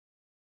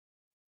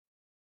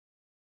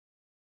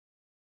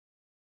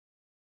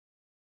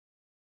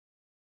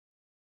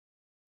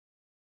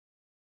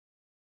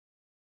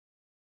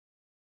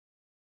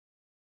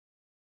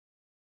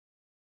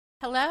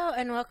Hello,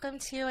 and welcome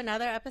to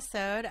another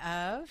episode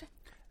of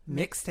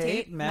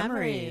Mixtape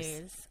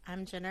Memories.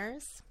 I'm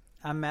Jenners.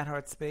 I'm Matt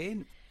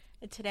Hartspeed.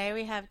 And today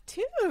we have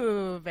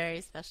two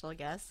very special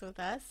guests with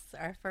us.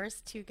 Our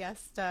first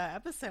two-guest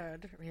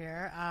episode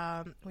here.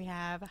 We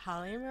have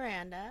Holly and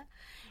Miranda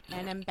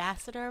and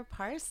Ambassador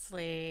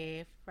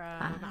Parsley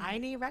from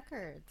I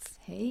Records.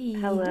 Hey.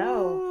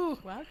 Hello.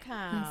 Welcome.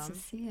 Nice to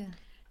see you.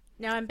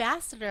 Now,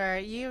 Ambassador,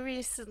 you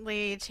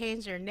recently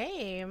changed your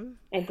name.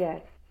 I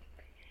did.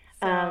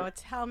 So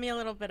tell me a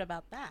little bit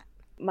about that.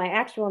 My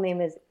actual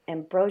name is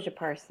Ambrosia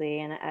Parsley,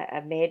 and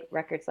I've made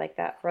records like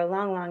that for a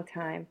long, long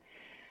time.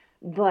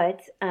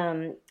 But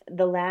the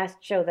last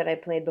show that I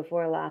played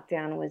before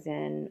lockdown was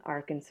in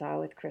Arkansas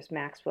with Chris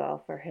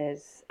Maxwell for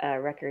his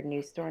record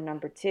New Store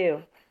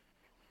 #2.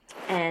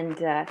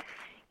 And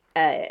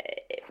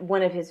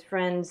one of his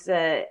friends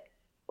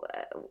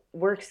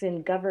works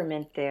in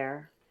government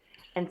there.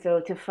 And so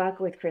to fuck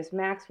with Chris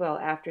Maxwell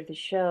after the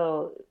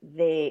show,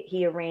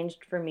 he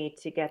arranged for me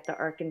to get the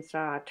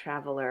Arkansas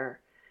Traveler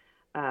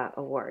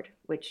Award,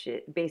 which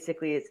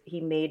basically is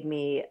he made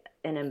me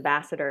an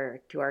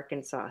ambassador to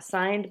Arkansas,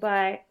 signed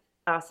by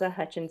Asa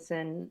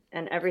Hutchinson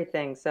and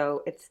everything.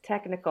 So it's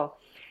technical,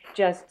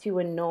 just to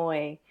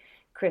annoy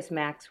Chris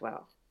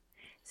Maxwell.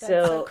 That's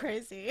so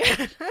crazy.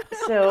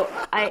 So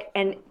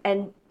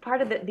and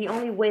part of the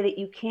only way that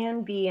you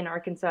can be an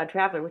Arkansas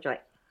Traveler, which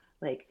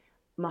like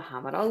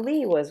Muhammad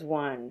Ali was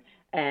one,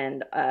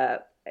 and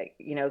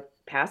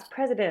past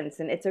presidents,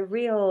 and it's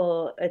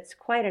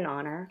quite an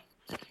honor,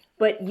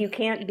 but you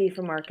can't be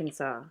from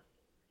Arkansas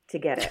to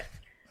get it.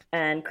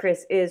 And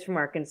Chris is from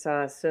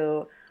Arkansas,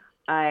 so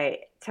I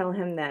tell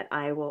him that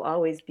I will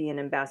always be an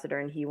ambassador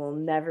and he will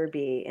never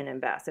be an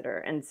ambassador.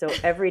 And so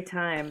every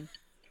time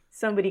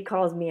somebody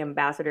calls me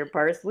Ambassador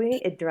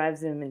Parsley, it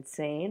drives him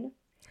insane.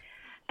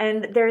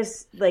 And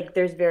there's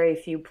very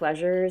few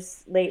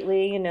pleasures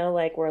lately,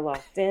 like we're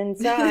locked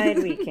inside,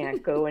 we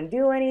can't go and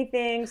do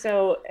anything.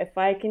 So if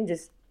I can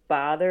just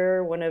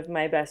bother one of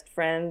my best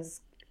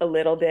friends a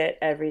little bit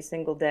every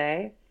single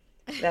day,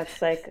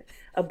 that's like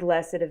a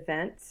blessed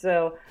event.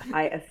 So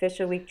I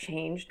officially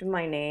changed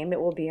my name. It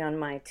will be on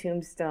my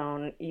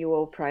tombstone. You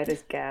will pry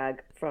this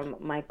gag from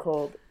my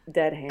cold,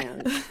 dead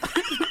hands.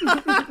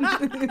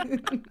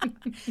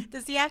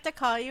 Does he have to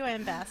call you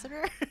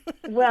ambassador?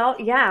 Well,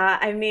 yeah,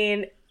 I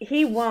mean,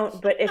 he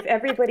won't, but if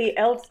everybody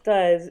else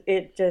does,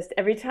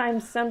 every time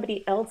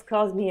somebody else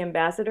calls me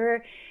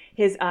ambassador,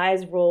 his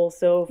eyes roll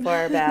so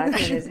far back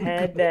in his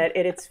head that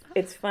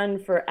it's fun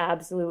for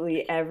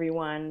absolutely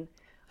everyone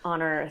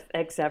on earth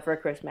except for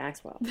Chris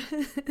Maxwell.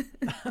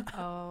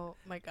 Oh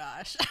my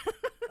gosh.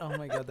 Oh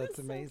my God, that's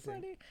so amazing.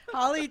 funny.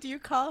 Holly, do you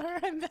call her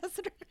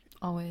ambassador?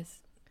 Always.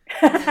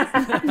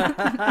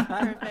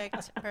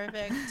 Perfect.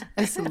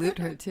 I salute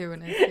her too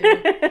when I see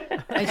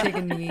her. I take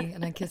a knee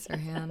and I kiss her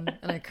hand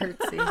and I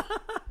curtsy.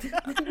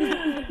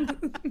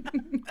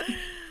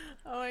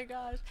 Oh my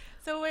gosh.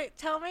 So wait,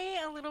 tell me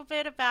a little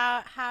bit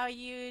about how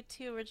you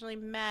two originally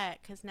met,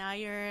 because now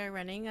you're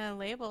running a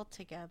label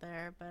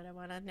together, but I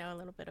want to know a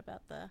little bit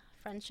about the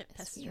friendship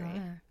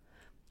history.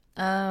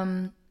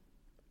 Sure.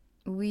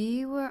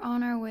 We were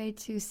on our way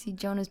to see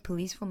Jonah's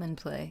Policewoman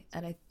play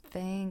at, I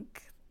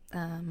think,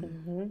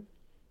 the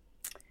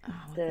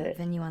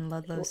venue on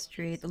Ludlow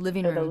Street, the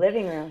Living Room. The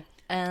Living Room.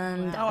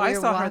 And I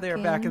saw her there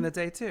back in the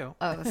day too.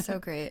 Oh, it was so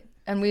great.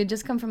 And we had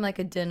just come from like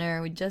a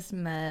dinner. We just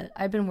met.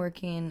 I'd been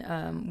working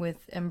with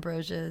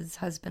Ambrosia's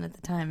husband at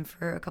the time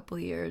for a couple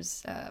of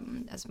years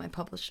as my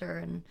publisher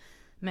and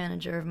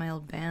manager of my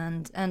old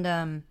band.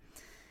 And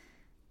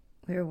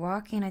we were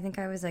walking. I think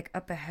I was like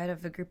up ahead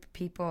of a group of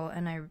people,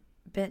 and I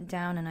bent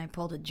down and I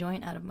pulled a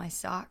joint out of my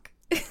sock.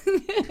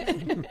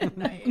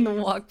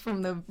 And walked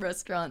from the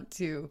restaurant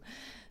to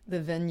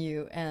the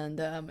venue, and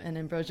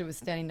Ambrosia was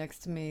standing next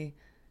to me.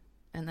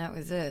 And that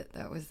was it.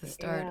 That was the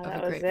start of a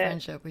great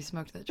friendship. We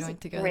smoked that joint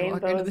together,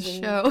 walked into the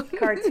show.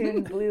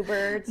 Cartoon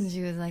bluebirds. And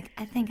she was like,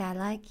 I think I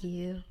like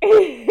you.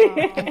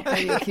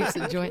 Everybody keeps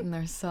a joint in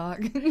their sock.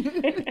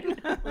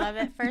 Love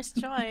it, first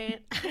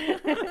joint.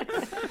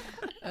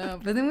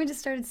 But then we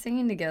just started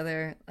singing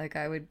together. Like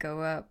I would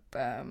go up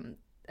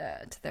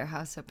to their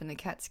house up in the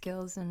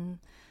Catskills, and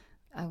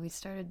we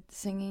started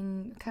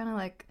singing kind of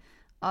like,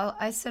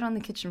 I sit on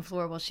the kitchen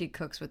floor while she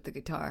cooks with the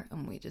guitar,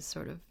 and we just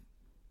sort of,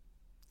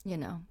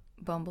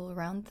 bumble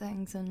around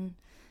things, and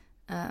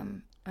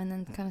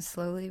then kind of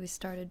slowly we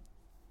started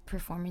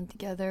performing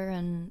together,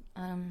 and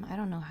I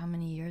don't know how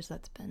many years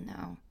that's been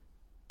now.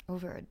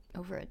 Over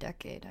a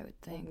decade, I would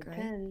think, right?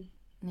 10.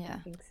 Yeah. I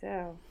think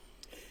so.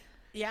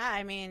 Yeah,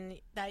 I mean,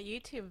 that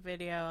YouTube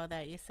video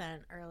that you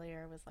sent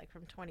earlier was like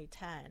from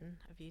 2010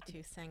 of you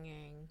two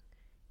singing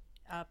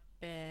up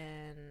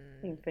in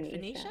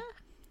Phoenicia?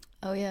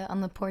 Oh yeah, on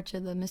the porch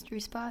of the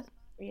mystery spot.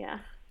 Yeah.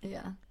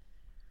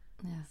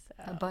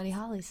 A Buddy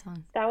Holly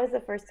song. That was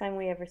the first time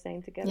we ever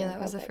sang together. Yeah,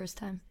 that was the first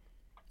time.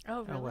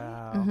 Oh, really? Oh,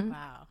 wow. Mm-hmm.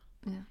 Wow.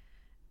 Yeah.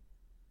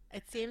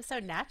 It seems so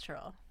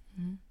natural.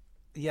 Mm-hmm.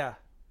 Yeah.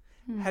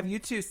 Have you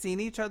two seen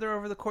each other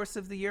over the course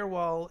of the year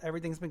while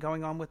everything's been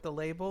going on with the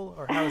label,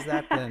 or how's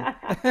that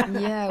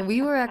been? Yeah,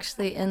 we were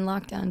actually in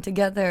lockdown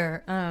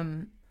together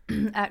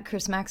at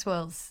Chris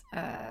Maxwell's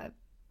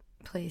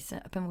place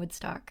up in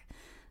Woodstock,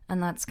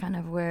 and that's kind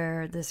of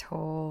where this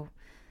whole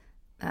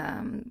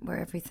where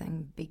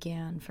everything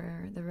began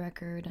for the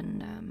record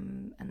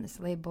and this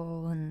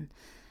label and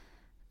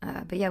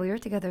but yeah, we were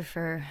together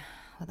for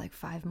like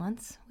 5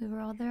 months. We were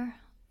all there.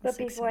 But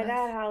before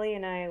that, Holly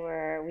and I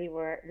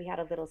we had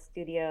a little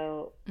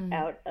studio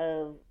out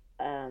of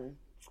an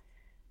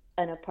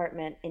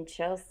apartment in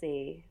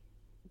Chelsea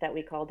that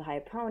we called High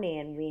Pony,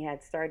 and we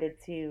had started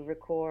to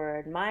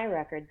record my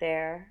record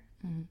there,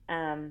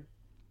 and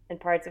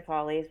parts of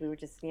Holly's. We were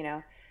just,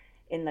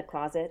 in the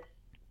closet,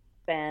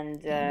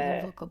 and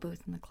a vocal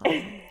booth in the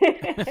closet.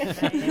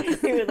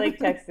 we would like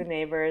text the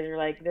neighbors. We're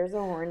like, "There's a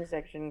horn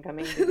section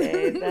coming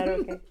today. Is that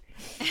okay?"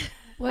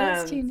 What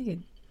else do you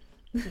need?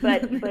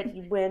 but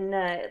when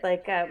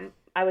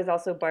I was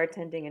also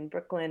bartending in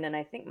Brooklyn, and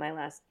I think my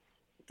last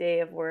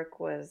day of work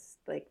was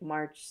like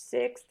March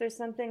 6th or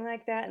something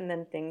like that, and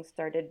then things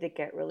started to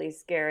get really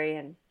scary.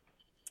 And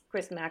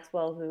Chris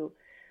Maxwell, who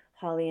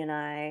Holly and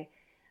I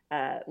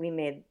we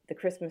made the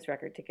Christmas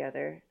record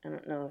together. I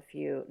don't know if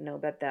you know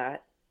about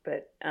that,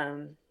 but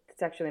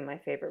it's actually my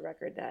favorite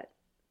record that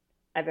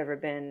I've ever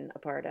been a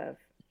part of.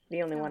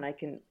 The only one I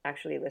can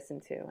actually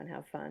listen to and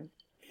have fun.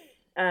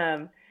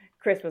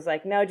 Chris was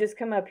like, "No, just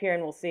come up here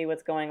and we'll see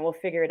what's going on. We'll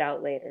figure it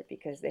out later,"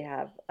 because they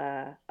have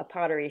a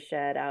pottery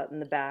shed out in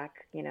the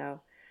back,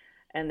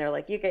 and they're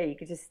like, you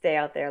could just stay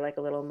out there like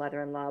a little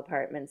mother-in-law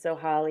apartment. So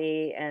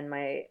Holly and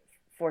my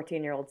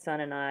 14-year-old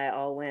son and I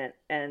all went,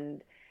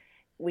 and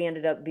we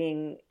ended up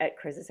being at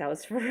Chris's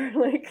house for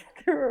like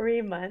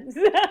 3 months.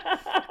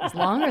 It's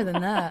longer than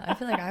that. I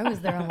feel like I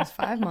was there almost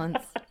 5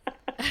 months.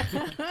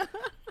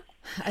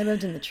 I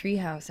lived in the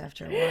treehouse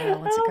after a while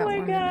once it got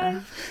warm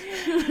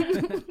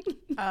enough.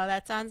 Oh,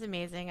 that sounds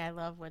amazing. I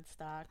love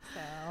Woodstock.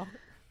 So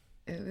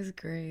it was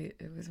great.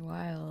 It was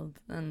wild.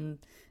 And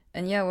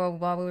yeah, well,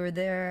 while we were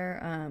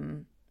there,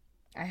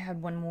 I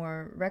had one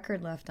more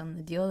record left on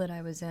the deal that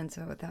I was in.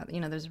 So without,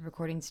 there's a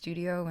recording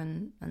studio,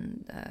 and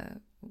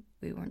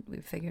we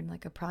figured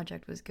like a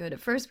project was good.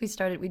 At first we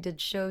did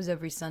shows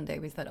every Sunday.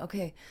 We thought,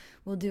 okay,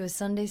 we'll do a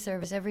Sunday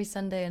service every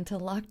Sunday until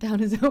lockdown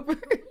is over.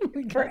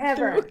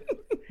 Forever.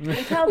 We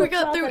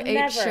got through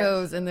 8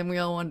 shows, and then we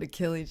all wanted to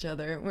kill each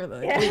other. We're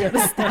like, we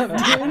gotta stop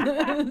doing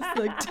this.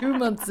 Like 2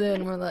 months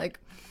in, we're like,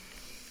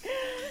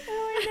 oh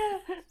my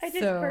God. I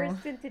just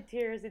burst into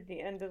tears at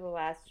the end of the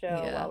last show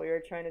while we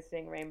were trying to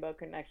sing Rainbow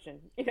Connection.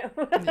 It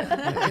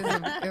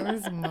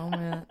was a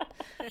moment.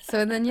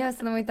 So then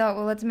we thought,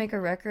 well, let's make a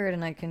record,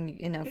 and I can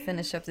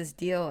finish up this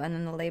deal. And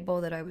then the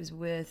label that I was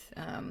with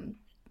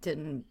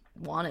didn't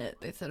want it.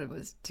 They said it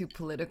was too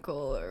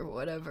political or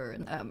whatever,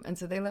 and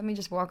so they let me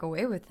just walk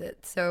away with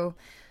it. So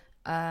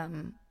I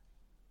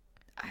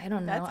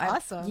don't know.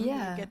 That's awesome. You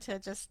get to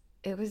just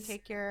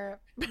take your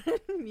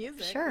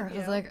music. Sure. I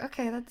was like,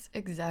 okay, that's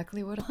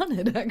exactly what I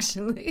wanted,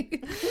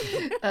 actually.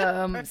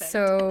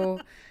 So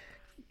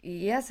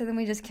then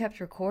we just kept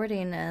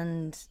recording,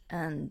 and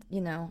I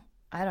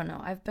don't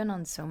know. I've been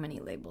on so many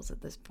labels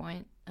at this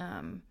point,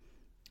 and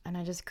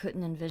I just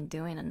couldn't envision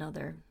doing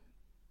another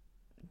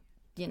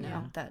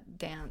that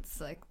dance,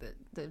 like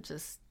that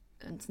just,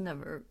 it's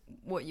never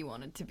what you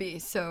want it to be.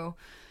 So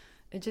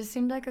it just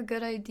seemed like a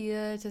good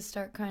idea to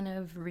start kind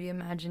of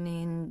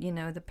reimagining,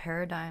 the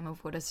paradigm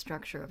of what a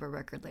structure of a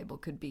record label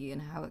could be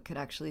and how it could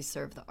actually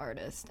serve the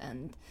artist.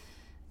 And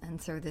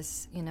so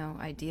this,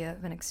 idea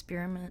of an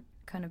experiment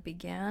kind of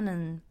began,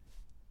 and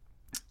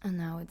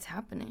now it's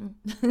happening.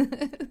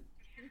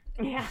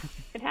 Yeah,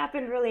 it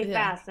happened really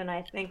fast, and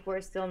I think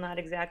we're still not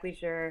exactly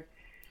sure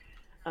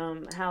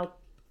how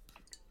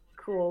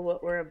cool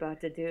what we're about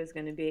to do is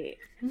going to be.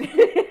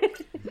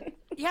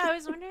 Yeah, I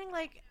was wondering,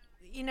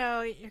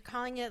 you're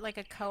calling it like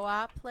a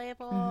co-op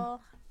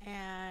label,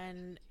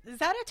 and is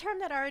that a term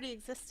that already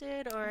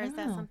existed, or is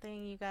that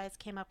something you guys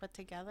came up with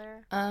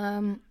together?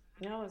 No,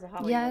 it was a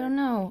Hollywood. Yeah, I don't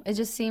know. It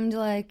just seemed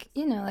like,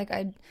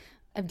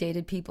 I've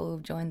dated people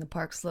who've joined the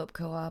Park Slope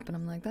Co-op, and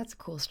I'm like, that's a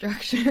cool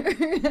structure.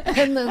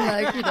 And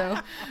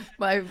then,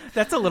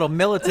 that's a little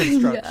militant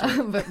structure.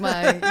 Yeah, but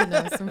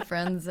my, some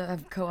friends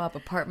have co-op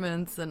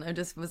apartments, and I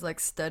just was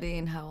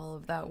studying how all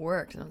of that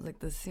worked. And I was like,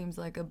 this seems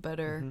like a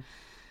better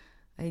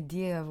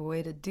idea of a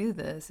way to do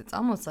this. It's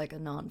almost like a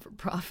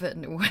non-for-profit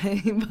in a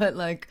way, but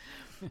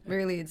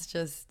really, it's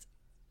just,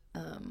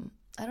 I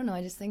don't know.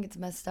 I just think it's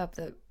messed up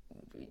that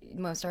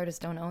most artists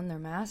don't own their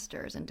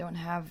masters and don't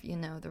have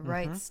the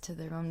rights to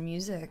their own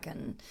music,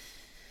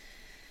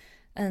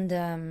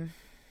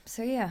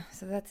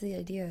 so that's the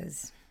idea,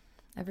 is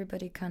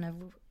everybody kind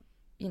of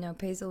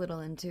pays a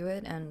little into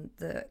it, and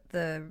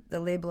the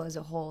label as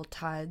a whole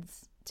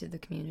tithes to the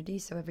community.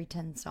 So every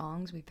 10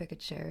 songs we pick a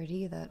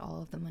charity that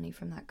all of the money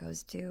from that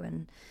goes to,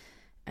 and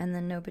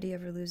then nobody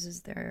ever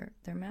loses their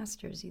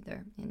masters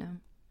either,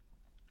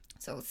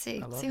 so we'll see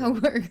how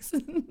it works.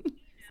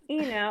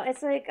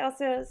 It's like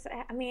also,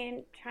 I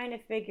mean, trying to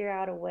figure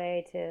out a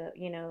way to,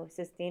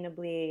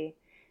 sustainably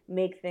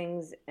make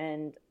things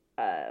and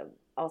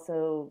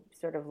also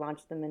sort of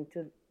launch them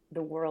into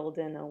the world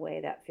in a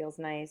way that feels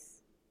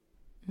nice,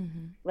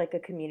 like a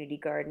community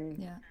garden.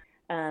 Yeah.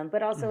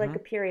 But also like Mm-hmm. a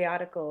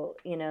periodical,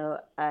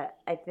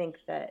 I think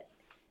that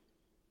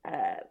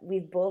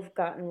we've both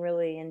gotten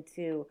really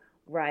into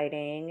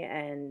writing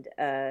and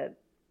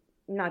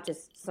not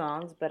just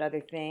songs, but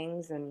other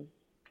things, and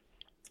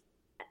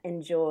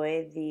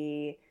enjoy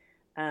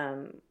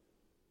um,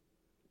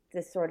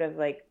 the sort of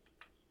like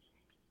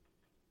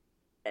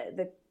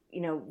the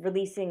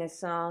releasing a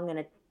song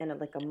and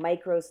like a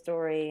micro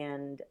story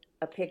and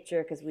a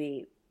picture, because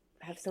we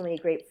have so many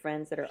great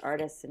friends that are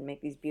artists and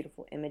make these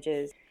beautiful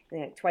images,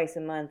 twice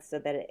a month, so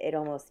that it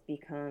almost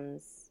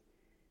becomes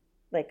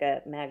like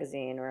a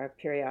magazine or a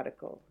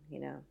periodical.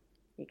 You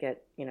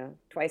get,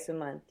 twice a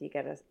month you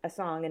get a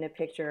song and a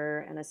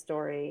picture and a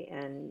story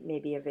and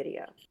maybe a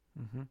video.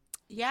 Mm-hmm.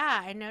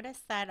 Yeah, I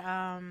noticed that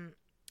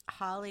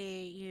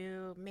Holly,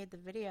 you made the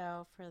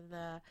video for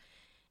the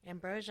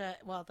Ambrosia,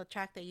 well, the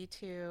track that you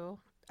two,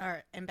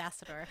 or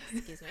Ambassador,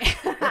 excuse me.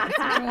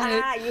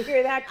 Right. You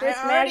hear that, Chris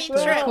I already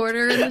Maxwell? tripped.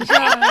 Quarter in the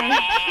jar.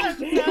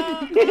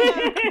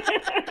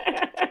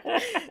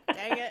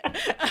 Dang it.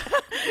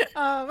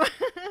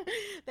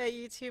 That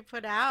you two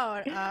put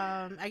out.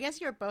 I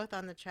guess you're both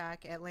on the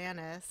track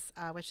Atlantis,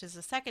 which is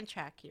the second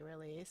track you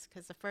released,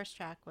 because the first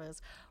track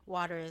was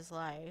Water is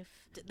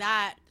Life.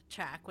 That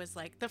track was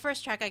like the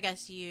first track. I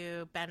guess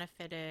you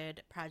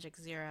benefited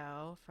Project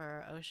Zero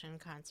for ocean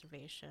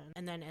conservation,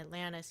 and then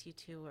Atlantis you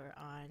two were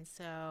on.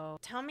 So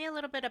tell me a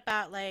little bit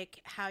about like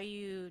how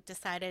you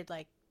decided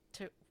like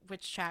to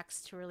which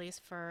tracks to release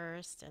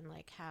first, and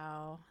like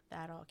how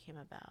that all came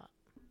about.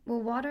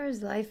 Well, Water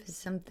is Life is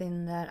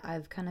something that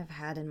I've kind of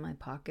had in my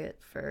pocket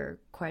for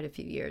quite a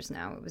few years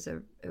now. It was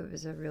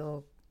a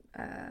real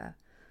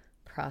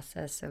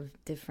process of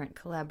different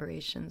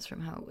collaborations,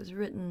 from how it was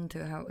written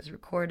to how it was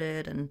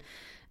recorded,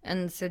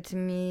 and so to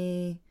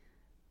me,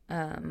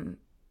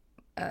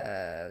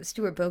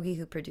 Stuart Bogey,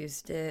 who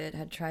produced it,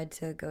 had tried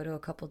to go to a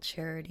couple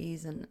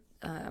charities, and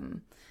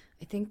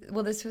I think,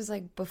 well, this was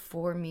like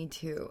before Me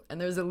Too, and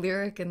there's a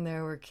lyric in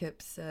there where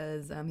Kip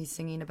says, he's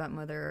singing about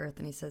Mother Earth,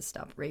 and he says,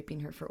 "Stop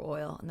raping her for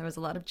oil," and there was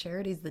a lot of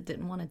charities that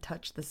didn't want to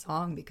touch the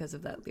song because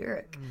of that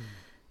lyric.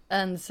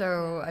 And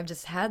so I've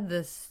just had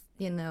this,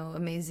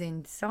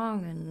 amazing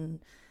song,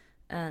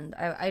 and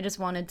I just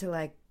wanted to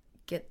like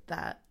get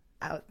that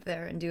out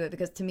there and do it,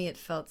 because to me it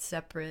felt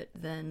separate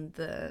than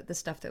the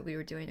stuff that we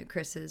were doing at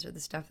Chris's, or the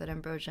stuff that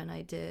Ambrosia and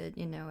I did,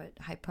 at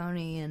High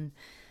Pony,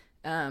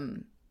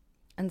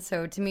 and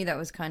so to me that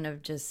was kind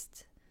of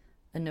just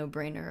a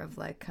no-brainer of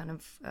like kind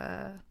of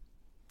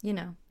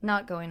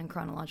not going in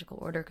chronological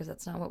order, because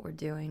that's not what we're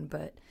doing,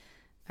 but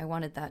I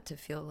wanted that to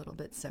feel a little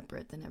bit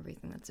separate than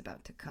everything that's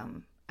about to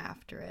come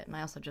after it. And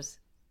I also just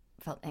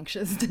felt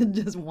anxious to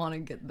just want to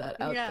get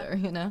that out there,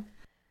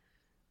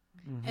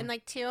 Mm-hmm. And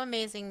like two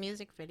amazing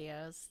music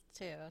videos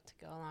too to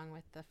go along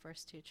with the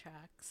first two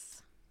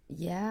tracks.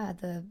 Yeah,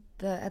 the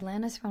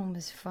Atlantis one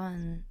was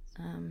fun.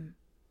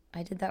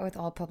 I did that with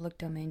all public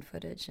domain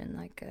footage in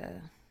like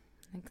a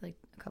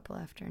couple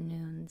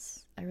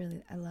afternoons. I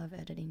love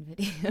editing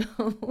video.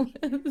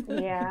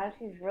 Yeah,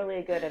 she's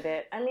really good at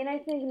it. I mean, I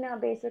think now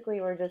basically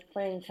we're just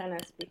playing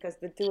tennis, because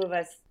the two of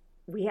us,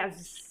 we have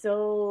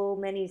so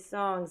many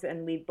songs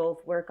and we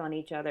both work on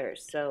each other.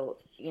 So,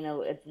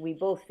 if we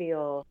both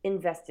feel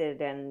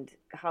invested, and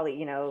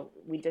Holly,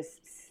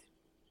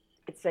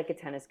 it's like a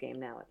tennis game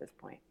now at this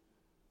point.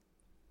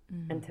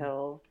 Mm-hmm.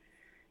 Until,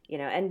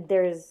 and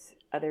there's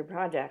other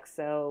projects.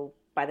 So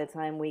by the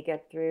time we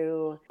get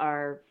through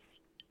our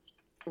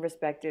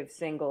respective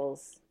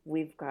singles,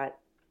 we've got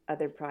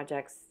other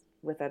projects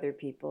with other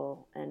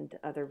people and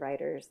other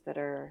writers that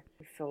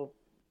we feel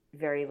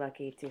very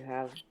lucky to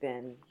have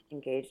been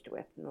engaged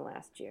with in the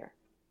last year.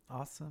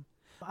 Awesome.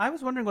 I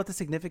was wondering what the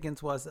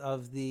significance was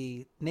of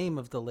the name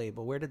of the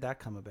label. Where did that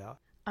come about?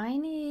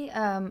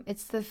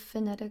 It's the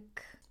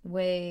phonetic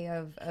way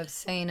of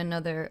saying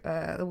another.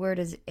 The word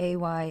is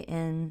AYNI,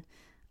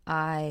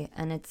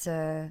 and it's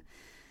a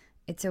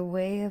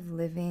way of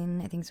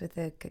living. I think it's with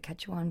the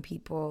Quechuan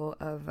people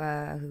of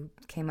who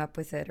came up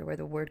with it, or where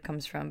the word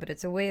comes from. But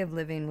it's a way of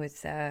living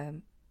with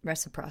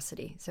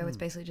reciprocity. So it's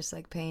basically just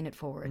like paying it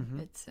forward. Mm-hmm.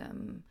 It's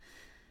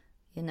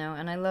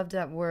and I loved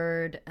that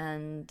word,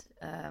 and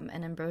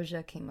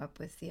Ambrosia came up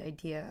with the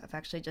idea of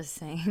actually just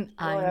saying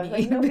I was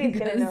like, nobody's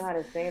gonna know how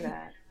to say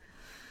that.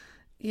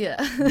 Yeah.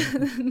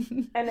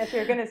 And if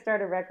you're gonna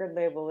start a record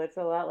label, it's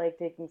a lot like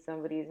taking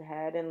somebody's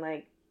head and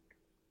like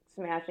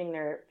smashing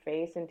their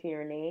face into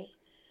your knee,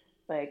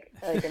 like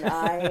an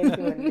eye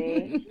into a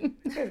knee.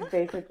 It's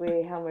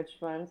basically how much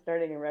fun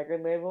starting a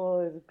record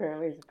label is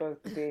apparently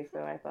supposed to be.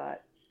 So I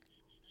thought.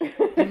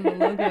 And the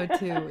logo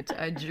too, which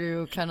I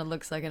drew, kind of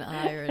looks like an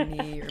eye or a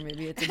knee, or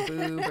maybe it's a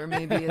boob, or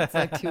maybe it's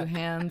like two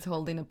hands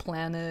holding a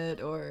planet,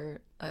 or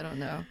I don't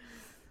know.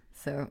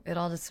 So it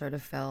all just sort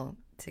of fell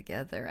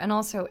together. And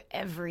also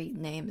every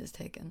name is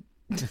taken.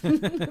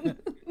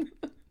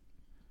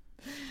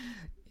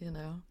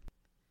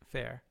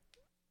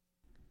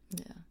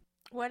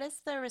 what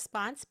has the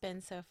response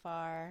been so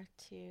far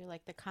to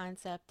like the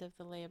concept of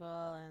the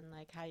label and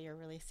like how you're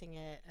releasing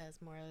it as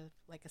more of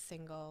like a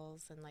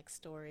singles and like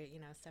story,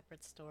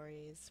 separate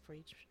stories for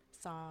each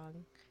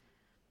song?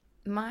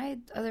 My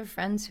other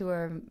friends who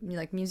are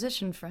like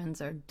musician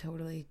friends are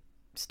totally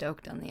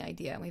stoked on the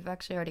idea. We've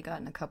actually already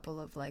gotten a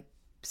couple of like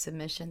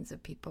submissions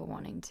of people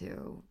wanting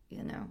to,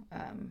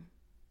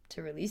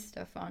 to release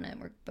stuff on it.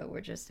 We're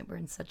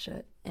in such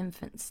an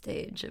infant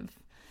stage of,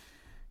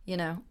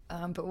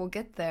 but we'll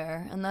get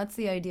there. And that's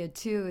the idea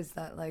too, is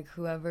that like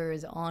whoever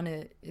is on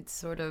it, it's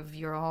sort of,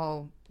 you're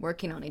all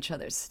working on each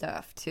other's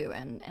stuff too,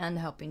 and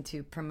helping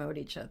to promote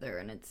each other.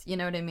 And it's, you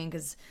know what I mean?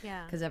 Because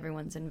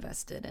everyone's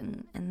invested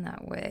in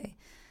that way.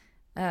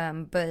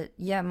 But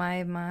yeah,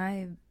 my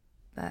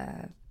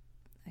I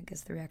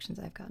guess the reactions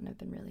I've gotten have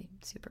been really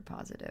super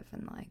positive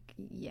and like,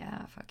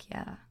 yeah, fuck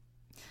yeah.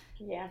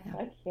 Yeah,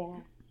 fuck yeah.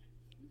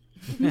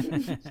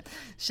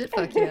 Shit,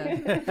 fuck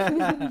yeah.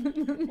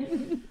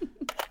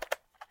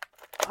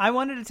 I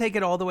wanted to take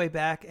it all the way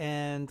back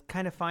and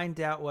kind of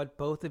find out what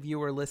both of you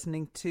were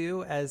listening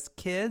to as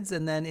kids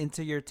and then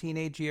into your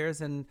teenage years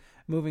and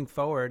moving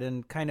forward,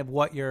 and kind of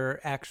what your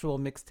actual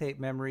mixtape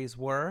memories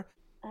were.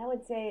 I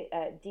would say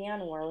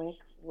Dionne Warwick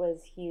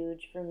was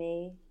huge for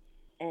me,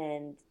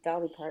 and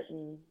Dolly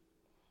Parton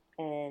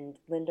and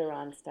Linda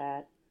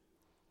Ronstadt.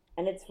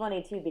 And it's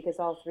funny too because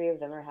all three of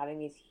them are having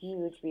these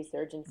huge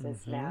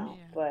resurgences now,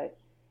 but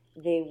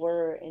they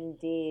were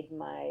indeed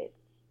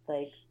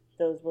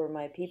those were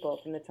my people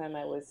from the time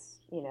I was,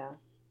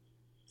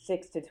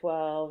 6 to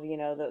 12,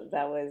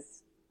 that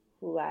was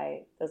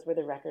those were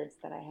the records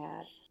that I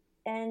had.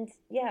 And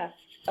yeah,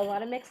 a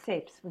lot of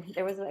mixtapes.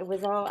 I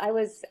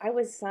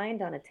was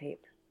signed on a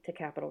tape to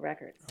Capitol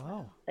Records.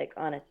 Oh. Like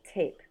on a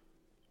tape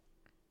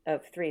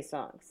of 3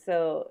 songs.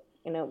 So,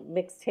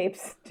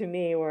 mixtapes to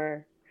me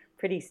were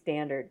pretty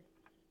standard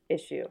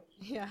issue.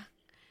 Yeah.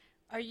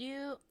 Were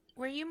you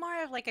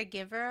more of like a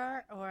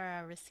giver or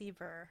a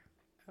receiver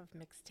of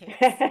mixtapes?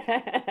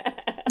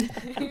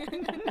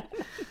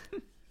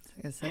 It's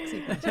like a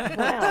sexy question.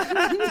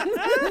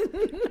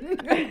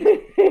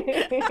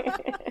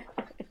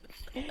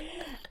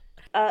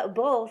 Wow.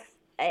 Both.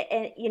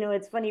 And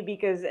it's funny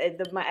because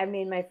I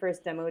made my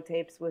first demo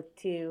tapes with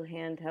 2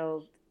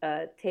 handheld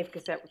tape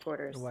cassette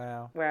recorders.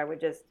 Wow. Where I would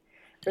just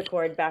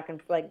record back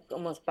and like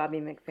almost Bobby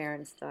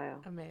McFerrin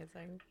style.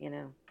 Amazing.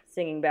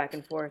 Singing back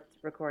and forth,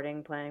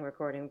 recording, playing,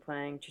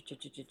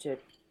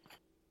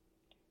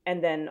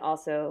 and then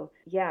also,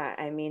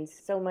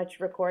 so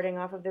much recording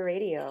off of the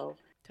radio.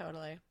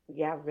 Totally.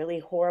 Yeah, really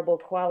horrible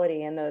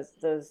quality, and those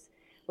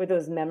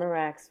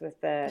Memorex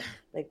with the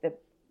like the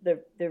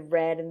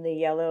red and the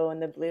yellow and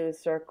the blue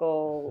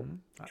circle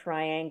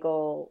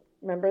triangle.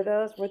 Remember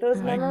those? Were those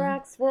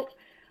Memorex?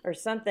 Or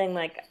something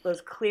like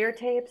those clear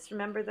tapes?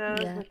 Remember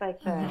those with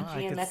like the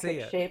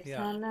geometric shapes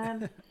on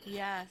them?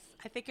 Yes,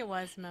 I think it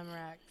was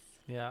Memorex.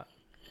 Yeah.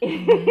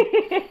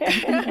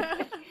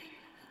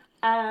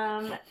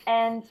 And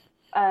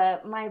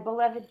my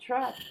beloved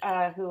truck,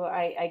 who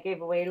I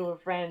gave away to a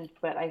friend,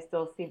 but I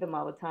still see them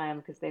all the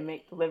time because they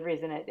make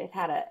deliveries in it. It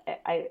had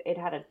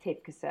a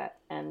tape cassette,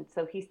 and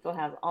so he still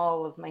has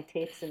all of my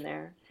tapes in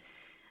there.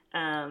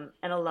 And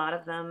a lot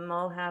of them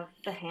all have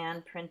the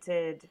hand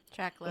printed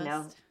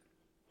checklist.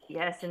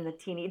 Yes, and the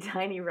teeny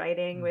tiny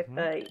writing with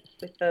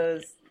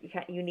those.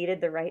 You needed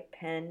the right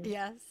pen.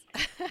 Yes.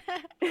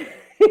 You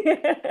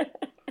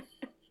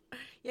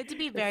had to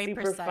be very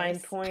super precise. Fine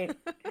point.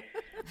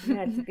 You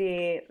had to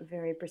be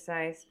very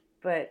precise,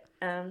 but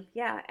and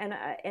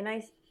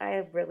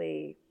I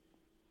really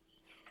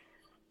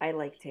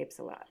like tapes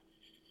a lot.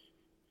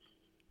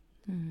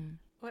 Mm-hmm.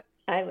 What?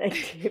 I like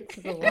tapes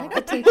a lot. I like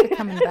the tapes are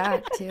coming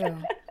back too.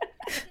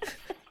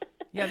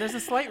 Yeah, there's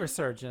a slight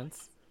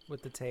resurgence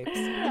with the tapes.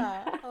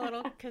 Yeah, a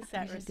little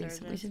cassette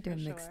resurgence. We should do a for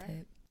mixtape.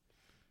 Sure.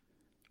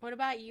 What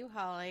about you,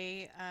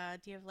 Holly?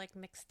 Do you have like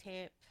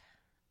mixtape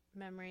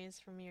memories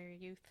from your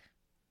youth?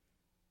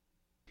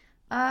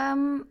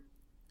 There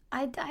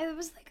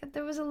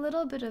was a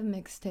little bit of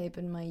mixtape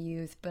in my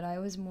youth, but I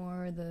was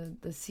more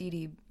the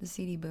CD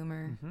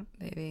boomer,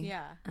 baby.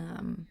 Yeah.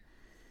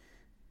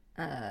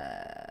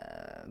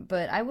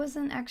 But I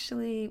wasn't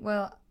actually,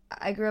 well,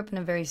 I grew up in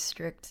a very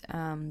strict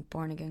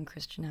born-again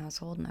Christian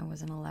household, and I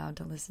wasn't allowed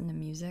to listen to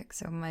music.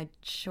 So my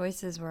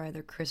choices were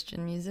either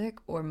Christian music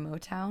or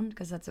Motown,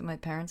 because that's what my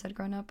parents had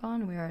grown up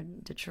on. We were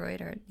in Detroit,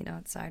 or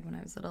outside when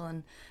I was little,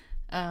 and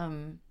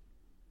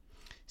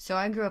so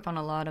I grew up on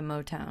a lot of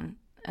Motown.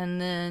 And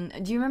then,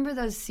 do you remember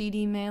those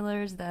CD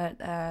mailers that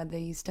they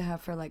used to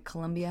have for like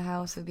Columbia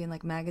House? It would be in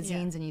like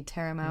magazines, and you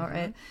tear them out,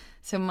 right?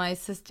 So my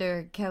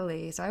sister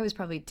Kelly, so I was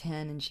probably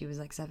 10 and she was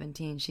like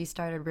 17. She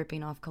started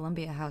ripping off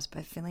Columbia House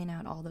by filling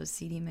out all those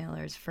CD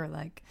mailers for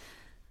like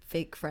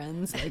fake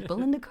friends, like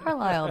Belinda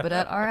Carlisle, but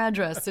at our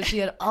address. So she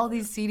had all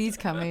these CDs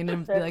coming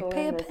and be like,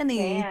 pay a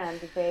penny. Sand,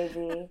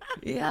 baby.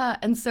 Yeah,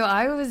 and so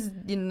I was,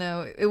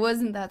 it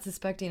wasn't that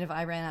suspecting if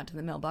I ran out to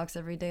the mailbox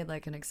every day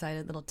like an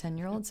excited little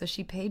 10-year-old. So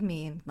she paid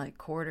me in like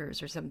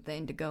quarters or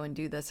something to go and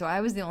do this. So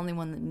I was the only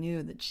one that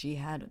knew that she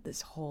had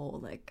this whole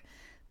like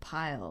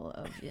pile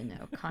of,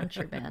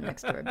 contraband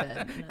next to our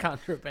bed.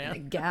 Contraband. A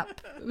Gap.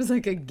 It was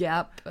like a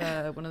Gap,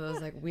 one of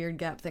those like weird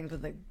Gap things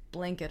with a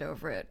blanket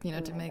over it,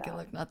 to make it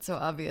look not so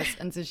obvious.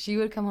 And so she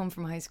would come home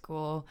from high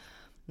school,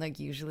 like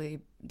usually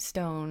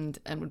stoned,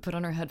 and would put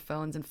on her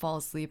headphones and fall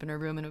asleep in her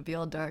room, and it would be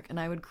all dark, and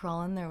I would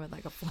crawl in there with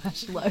like a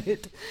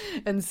flashlight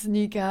and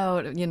sneak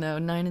out,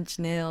 Nine Inch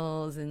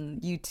Nails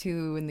and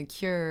U2 and The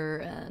Cure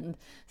and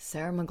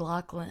Sarah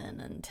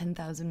McLachlan and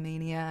 10,000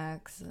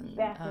 Maniacs, and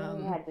back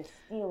when we had to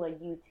steal a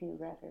U2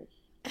 record.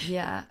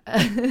 Yeah.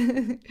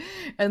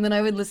 And then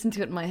I would listen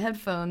to it in my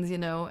headphones,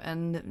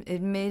 and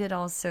it made it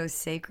all so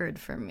sacred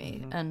for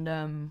me.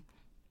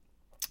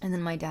 And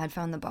then my dad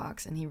found the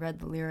box, and he read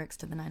the lyrics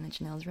to the Nine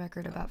Inch Nails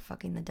record about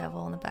fucking the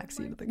devil in the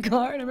backseat of the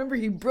car. And I remember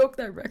he broke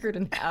that record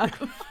in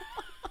half.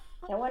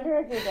 I wonder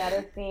if your dad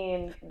has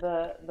seen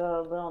the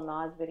Lil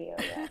Nas video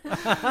yet.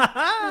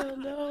 Oh,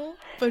 no.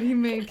 But he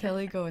made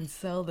Kelly go and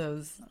sell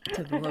those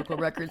to the local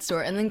record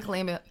store. And then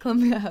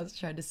Columbia House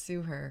tried to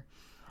sue her.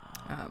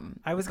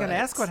 I was going to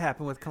ask what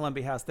happened with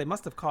Columbia House. They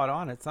must have caught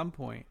on at some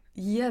point.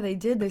 Yeah, they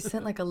did. They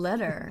sent like a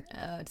letter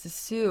to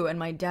sue, and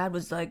my dad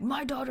was like,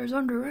 "My daughter's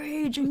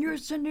underage, and you're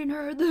sending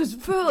her this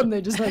film." And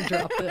they just like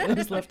dropped it and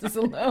just left us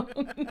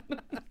alone.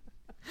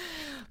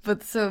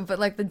 But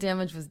like the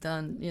damage was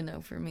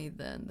done, for me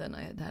then. Then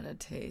I had a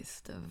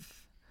taste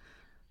of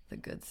the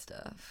good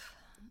stuff,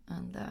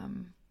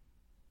 and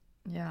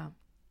yeah,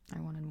 I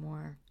wanted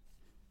more.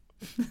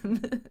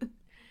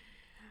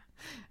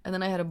 And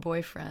then I had a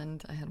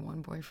boyfriend. I had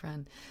one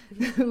boyfriend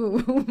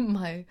who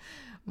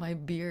my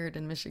beard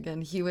in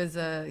Michigan. He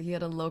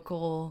had a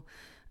local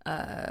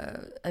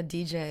a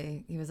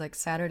DJ. He was like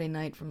Saturday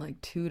night from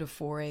like 2 to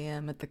 4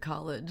 a.m. at the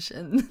college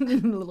in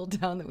the little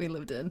town that we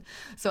lived in.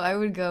 So I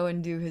would go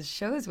and do his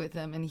shows with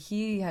him, and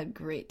he had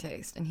great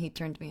taste, and he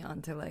turned me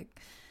on to like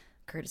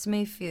Curtis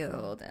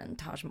Mayfield and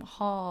Taj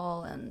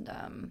Mahal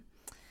and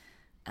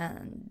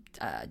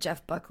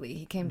Jeff Buckley.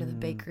 He came to the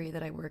bakery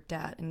that I worked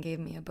at and gave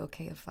me a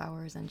bouquet of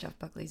flowers on Jeff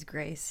Buckley's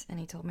grace, and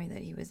he told me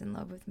that he was in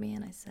love with me,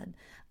 and I said,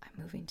 "I'm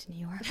moving to New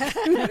York."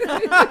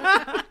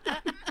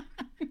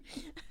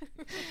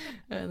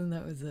 And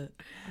that was it.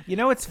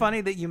 It's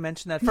funny that you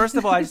mentioned that. First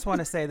of all, I just want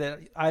to say that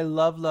I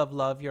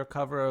love your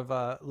cover of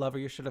Lover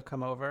You Should Have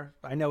Come Over.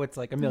 I know it's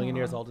like a million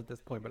years old at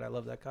this point, but I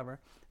love that cover.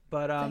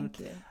 But Thank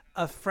you.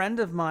 a friend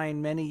of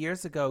mine many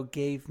years ago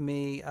gave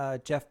me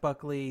Jeff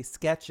Buckley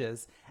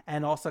sketches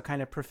and also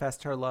kind of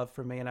professed her love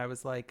for me. And I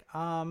was like,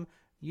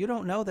 you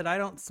don't know that I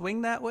don't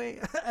swing that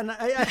way? And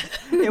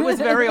it was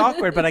very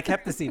awkward, but I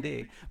kept the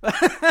CD.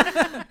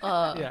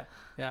 Yeah.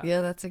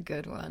 Yeah, that's a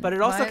good one. But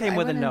it also came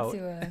with a note.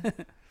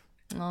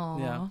 Oh,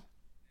 yeah.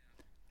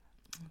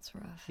 That's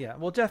rough. Yeah.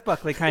 Well, Jeff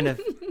Buckley kind of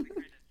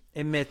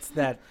emits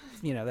that,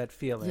 that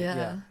feeling.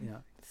 Yeah. Yeah.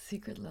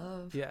 Secret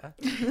love. Yeah.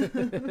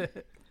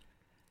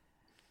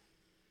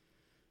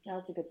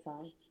 That's a good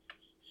song.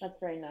 That's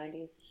very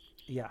 90s.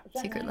 Yeah.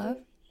 Secret love?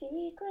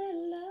 Secret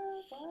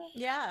love.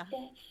 Yeah.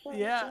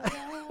 Yeah.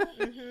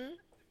 Mm-hmm.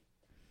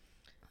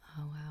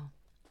 Oh, wow.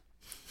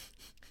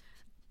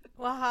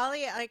 Well,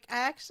 Holly, I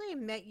actually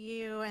met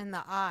you in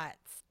the aughts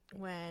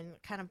when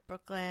kind of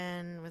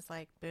Brooklyn was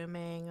like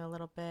booming a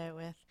little bit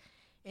with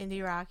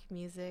indie rock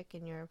music,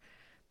 and you're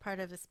part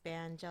of this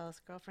band, Jealous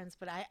Girlfriends.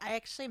 But I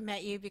actually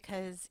met you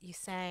because you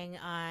sang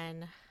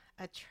on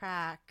a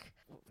track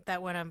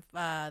that one of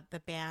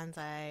the bands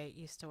I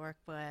used to work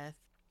with,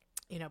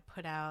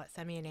 put out,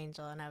 Send Me an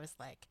Angel, and I was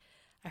like,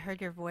 I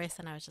heard your voice,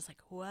 and I was just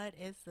like, what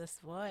is this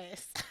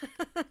voice?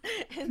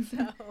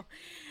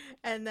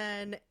 And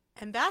then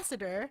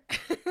Ambassador,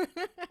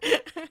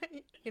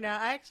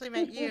 I actually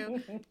met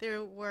you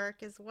through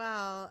work as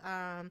well.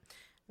 I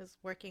was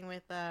working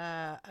with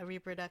a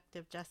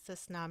reproductive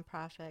justice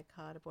nonprofit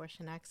called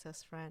Abortion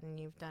Access Front, and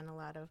you've done a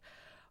lot of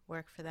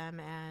work for them.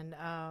 And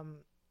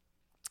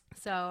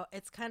so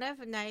it's kind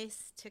of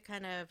nice to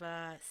kind of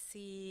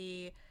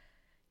see,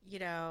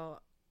 a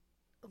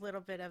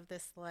little bit of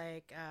this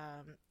like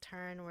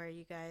turn where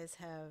you guys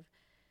have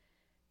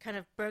kind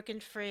of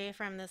broken free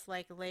from this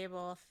like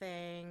label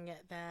thing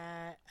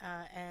that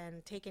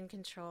and taken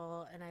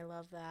control, and I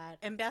love that.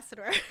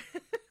 Ambassador.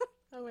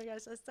 Oh my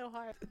gosh, that's so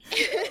hard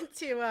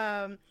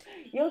to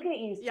You'll get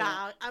used to it.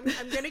 Yeah, I'm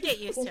gonna get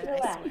used to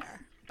it, I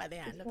swear. By the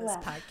end of this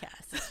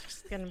podcast, it's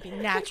just gonna be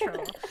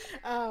natural.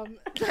 But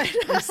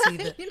see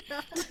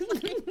that.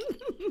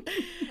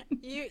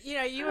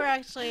 You were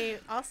actually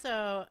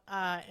also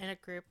in a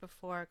group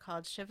before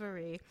called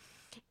Chivalry.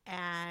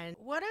 And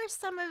what are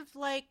some of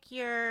like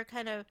your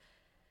kind of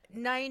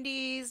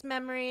 90s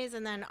memories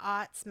and then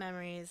aughts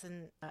memories?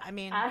 And I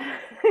mean,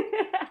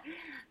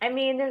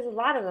 there's a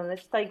lot of them.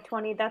 It's like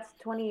 20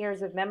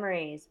 years of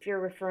memories. If you're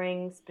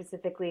referring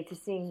specifically to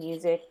seeing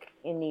music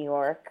in New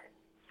York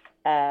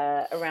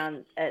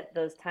around at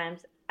those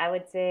times, I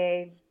would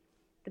say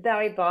the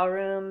Bowery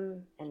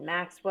Ballroom and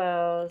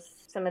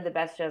Maxwell's, some of the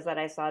best shows that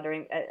I saw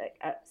during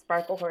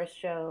Sparkle Horse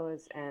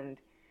shows and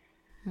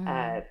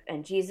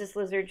Jesus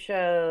Lizard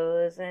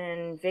shows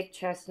and Vic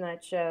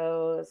Chestnut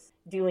shows,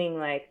 doing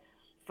like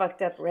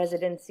fucked up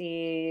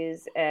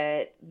residencies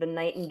at the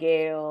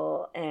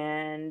Nightingale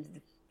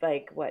and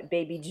like what,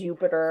 Baby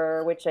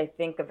Jupiter, which I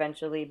think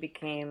eventually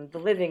became the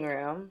Living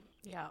Room.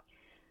 Yeah.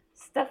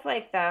 Stuff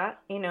like that,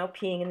 you know,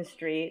 peeing in the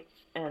street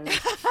and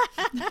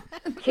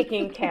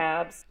kicking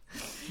cabs.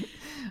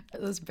 Are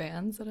those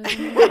bands that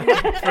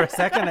I For a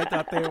second, I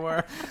thought they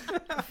were.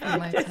 for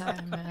my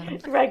time, man.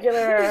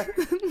 Regular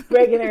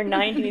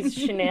 90s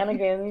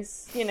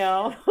shenanigans, you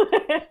know,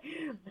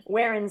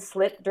 wearing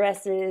slip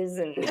dresses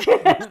and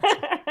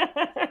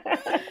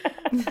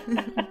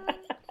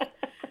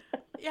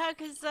Yeah,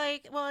 because,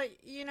 like, well,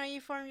 you know,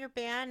 you formed your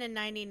band in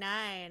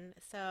 99,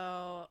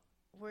 so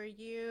were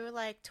you,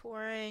 like,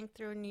 touring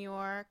through New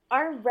York?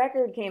 our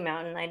record came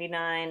out in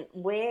 99,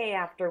 way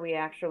after we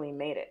actually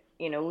made it.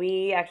 You know,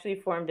 we actually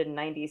formed in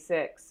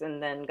 96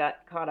 and then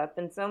got caught up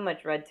in so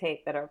much red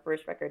tape that our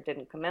first record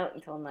didn't come out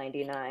until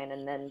 99.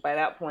 And then by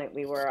that point,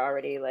 we were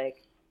already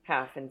like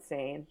half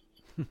insane,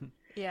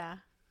 Yeah.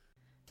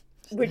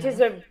 which is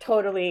a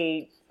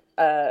totally,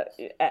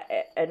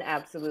 an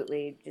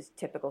absolutely just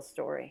typical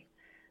story.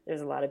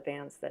 There's a lot of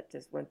bands that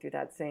just went through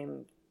that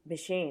same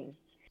machine.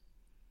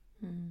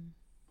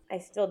 I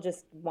still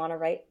just want to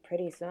write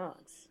pretty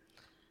songs,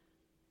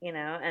 you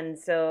know, and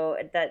so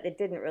that it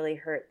didn't really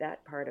hurt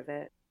that part of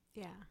it.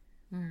 Yeah.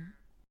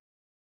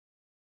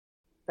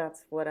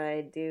 That's what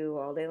I do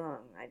all day long.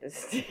 I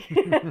just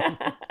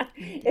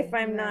if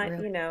I'm not,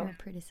 you know,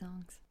 pretty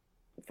songs.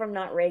 if I'm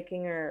not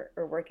raking or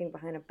working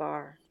behind a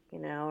bar, you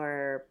know,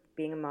 or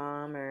being a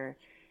mom, or,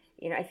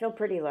 you know, I feel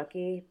pretty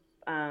lucky.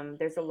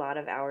 There's a lot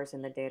of hours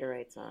in the day to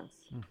write songs,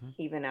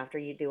 even after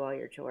you do all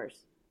your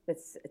chores.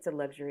 It's a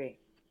luxury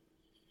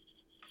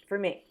for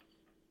me.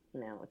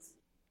 No, it's.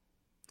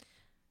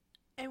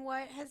 And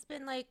what has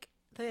been, like,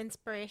 the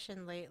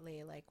inspiration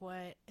lately? Like,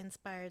 what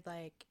inspired,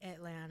 like,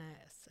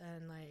 Atlantis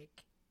and,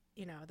 like,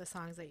 you know, the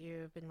songs that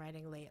you've been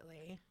writing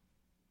lately?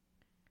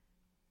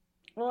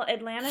 Well,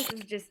 Atlantis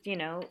is just, you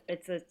know,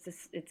 it's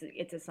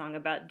a song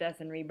about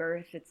death and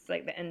rebirth. It's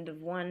like the end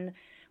of one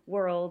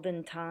world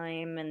and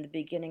time and the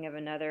beginning of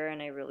another,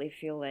 and I really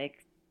feel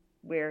like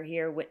we're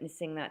here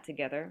witnessing that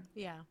together.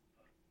 Yeah.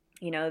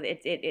 You know,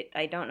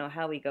 I don't know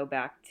how we go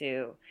back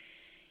to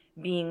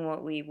being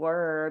what we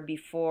were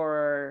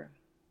before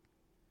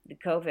the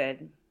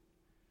COVID.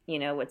 You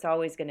know, it's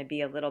always going to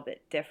be a little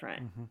bit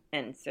different.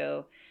 And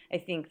so I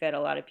think that a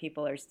lot of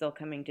people are still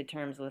coming to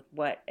terms with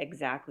what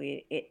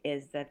exactly it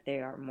is that they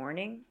are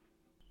mourning,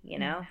 you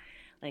know?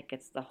 Like,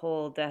 it's the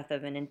whole death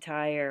of an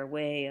entire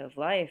way of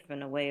life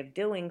and a way of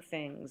doing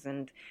things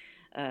and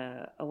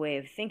a way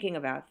of thinking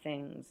about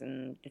things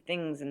and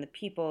the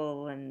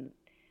people and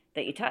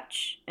that you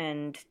touch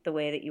and the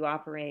way that you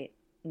operate,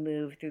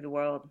 move through the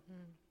world.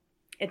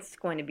 It's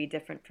going to be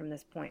different from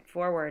this point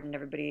forward, and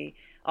everybody,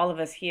 all of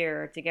us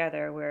here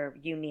together, we're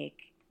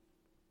unique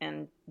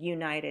and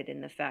united in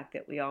the fact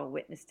that we all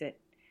witnessed it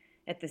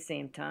at the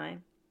same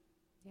time.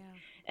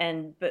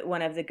 Yeah. But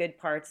one of the good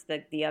parts,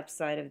 the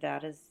upside of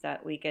that, is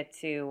that we get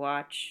to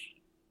watch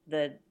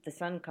the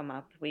sun come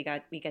up. We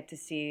get to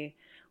see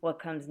what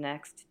comes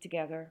next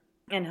together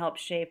and help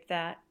shape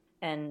that,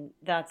 and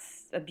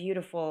that's a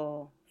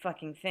beautiful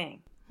fucking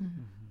thing.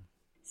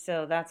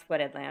 So that's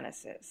what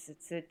Atlantis is.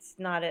 It's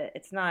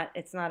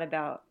not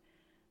about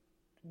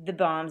the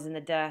bombs and the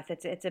death.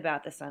 It's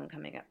about the sun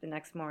coming up the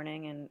next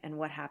morning and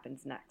what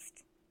happens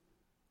next.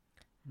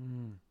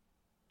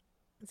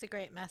 It's a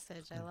great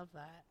message. I love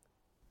that.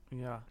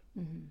 Yeah.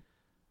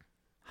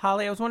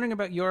 Holly, I was wondering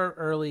about your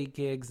early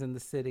gigs in the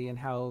city and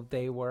how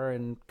they were,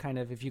 and kind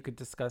of if you could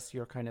discuss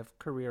your kind of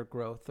career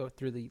growth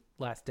through the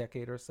last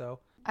decade or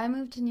so. I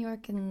moved to New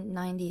York in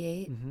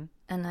 98,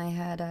 and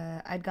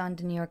I'd gone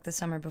to New York the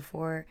summer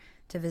before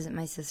to visit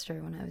my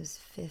sister when I was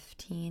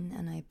 15,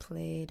 and I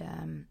played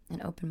an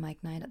open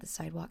mic night at the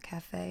Sidewalk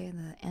Cafe,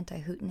 the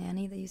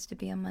Anti-Hootenanny that used to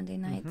be on Monday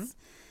nights.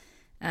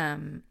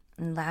 And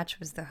Latch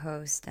was the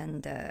host,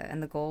 and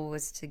the goal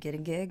was to get a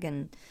gig,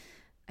 and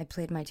I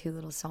played my 2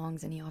 little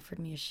songs, and he offered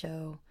me a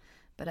show.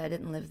 But I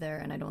didn't live there,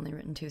 and I'd only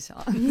written 2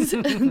 songs.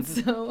 And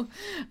so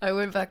I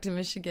went back to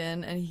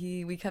Michigan, and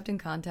we kept in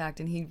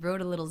contact, and he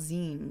wrote a little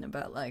zine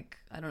about, like,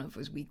 I don't know if it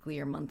was weekly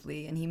or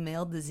monthly, and he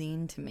mailed the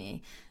zine to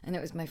me, and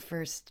it was my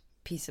first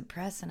piece of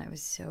press, and I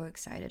was so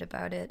excited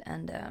about it.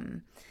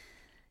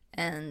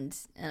 And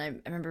I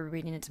remember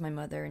reading it to my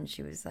mother, and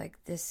she was like,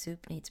 "This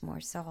soup needs more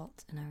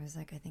salt." And I was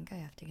like, "I think I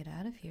have to get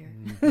out of here."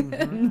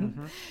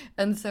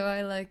 And so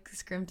I, like,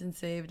 scrimped and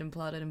saved and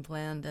plotted and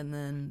planned, and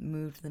then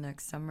moved the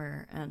next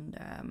summer,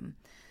 and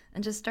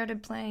just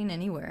started playing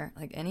anywhere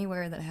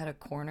that had a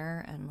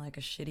corner and, like,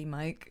 a shitty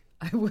mic.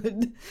 I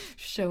would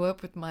show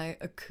up with my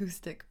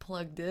acoustic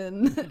plugged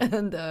in,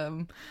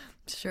 and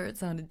sure, it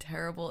sounded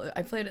terrible.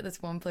 I played at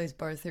this one place,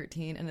 Bar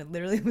 13, and it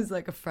literally was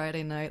like a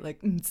Friday night,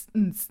 like, and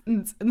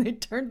they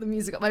turned the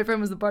music up. My friend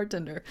was the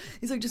bartender.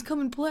 He's like, "Just come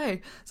and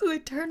play." So they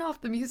turned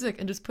off the music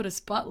and just put a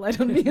spotlight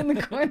on me in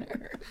the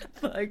corner,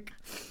 like,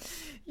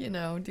 you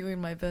know, doing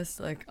my best,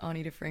 like,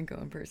 Ani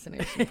DeFranco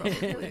impersonation,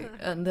 probably.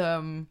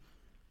 And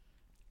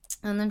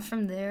then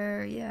from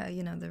there, yeah,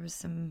 you know, there was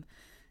some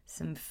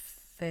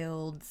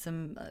failed.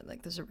 Some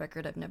like there's a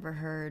record I've never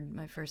heard,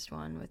 my first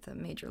one with a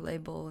major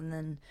label, and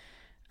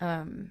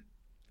then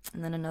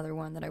another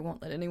one that I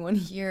won't let anyone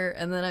hear.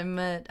 And then I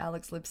met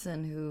Alex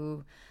Lipson,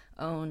 who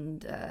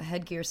owned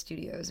Headgear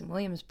Studios in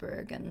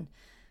Williamsburg, and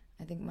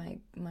I think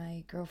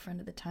my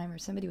girlfriend at the time or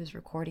somebody was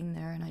recording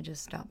there, and I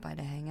just stopped by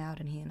to hang out,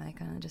 and he and I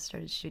kind of just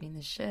started shooting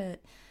the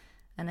shit.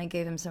 And I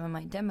gave him some of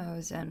my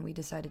demos, and we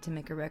decided to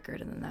make a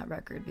record, and then that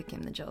record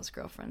became the Jealous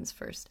Girlfriend's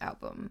first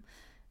album.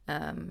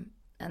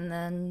 And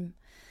then,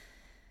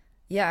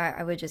 yeah,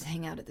 I would just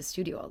hang out at the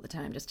studio all the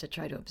time just to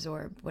try to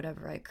absorb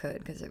whatever I could,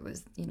 because it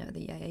was, you know,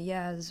 the Yeah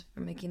Yeah Yeahs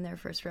were making their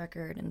first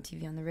record, and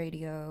TV on the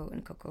Radio,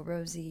 and Coco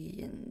Rosie,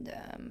 and,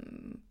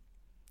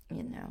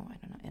 you know, I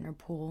don't know,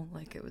 Interpol.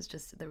 Like, it was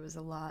just, there was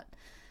a lot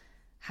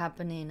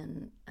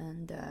happening,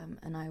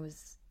 and I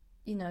was,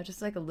 you know,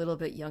 just like a little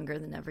bit younger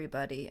than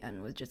everybody,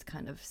 and would just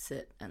kind of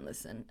sit and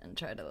listen and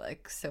try to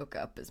like soak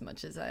up as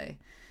much as I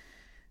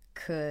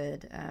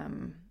could.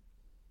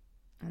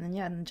 And then,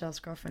 yeah, in Jealous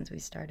Girlfriends, we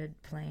started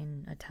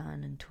playing a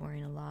ton and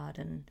touring a lot.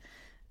 And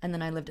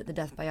then I lived at the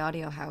Death by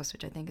Audio house,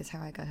 which I think is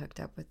how I got hooked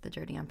up with the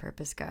Dirty on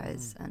Purpose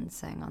guys, and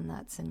sang on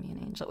that Send Me an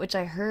Angel, which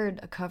I heard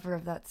a cover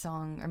of that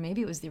song, or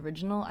maybe it was the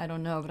original, I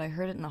don't know, but I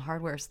heard it in a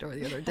hardware store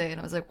the other day, and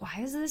I was like,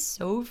 why is this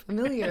so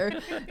familiar?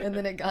 And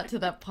then it got to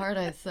that part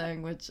I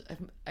sang, which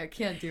I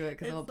can't do it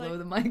because I'll blow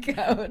the mic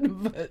out.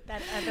 But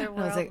that otherworldly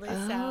I was like,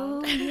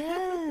 sound. oh,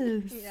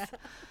 yes. Yeah.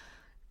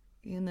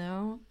 You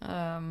know?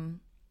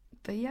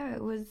 But yeah,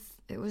 it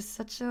was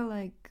such a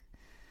like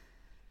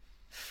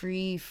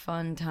free,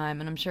 fun time,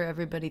 and I'm sure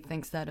everybody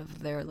thinks that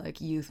of their like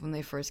youth when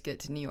they first get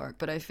to New York.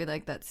 But I feel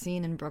like that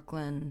scene in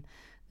Brooklyn,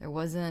 it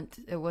wasn't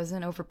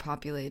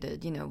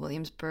overpopulated. You know,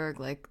 Williamsburg,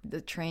 like the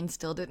train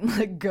still didn't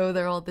like go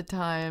there all the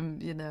time.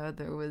 You know,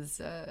 there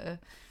was I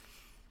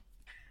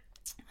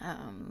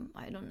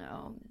don't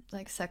know,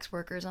 like sex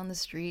workers on the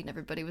street, and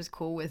everybody was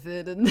cool with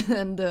it,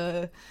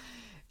 and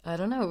I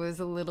don't know. It was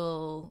a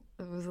little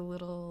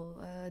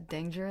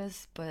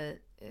dangerous, but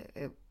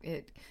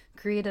it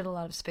created a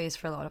lot of space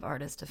for a lot of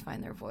artists to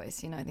find their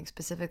voice. You know, I think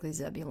specifically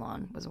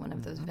Zebulon was one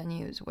of those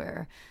venues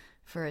where,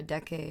 for a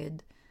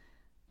decade,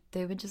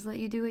 they would just let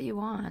you do what you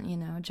want. You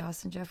know,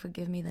 Joss and Jeff would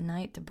give me the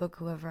night to book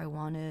whoever I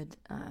wanted.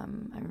 I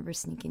remember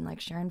sneaking like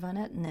Sharon Van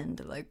Etten in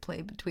to like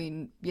play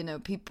between, you know,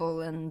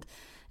 people, and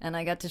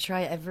I got to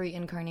try every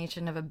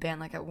incarnation of a band.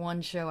 Like at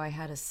one show I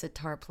had a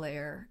sitar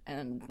player,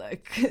 and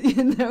like,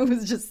 you know, it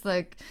was just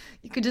like,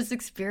 you could just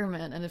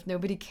experiment, and if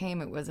nobody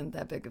came, it wasn't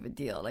that big of a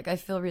deal. Like, I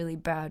feel really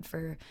bad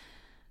for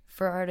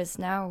artists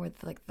now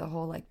with like the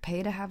whole like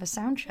pay to have a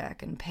sound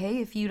check and pay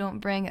if you don't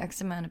bring X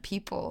amount of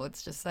people.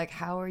 It's just like,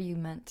 how are you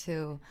meant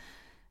to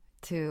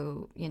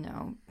you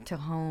know, to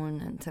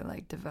hone and to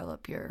like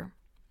develop your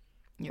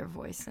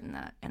voice in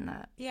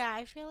that Yeah,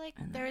 I feel like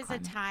there was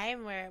climate. a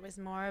time where it was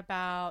more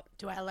about,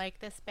 do I like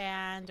this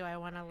band? Do I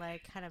want to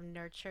like kind of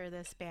nurture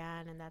this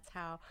band? And that's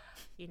how,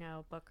 you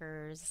know,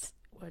 bookers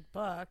would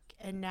book.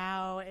 And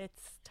now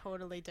it's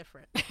totally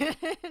different.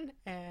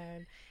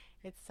 And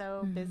it's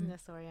so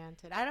business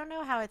oriented. I don't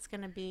know how it's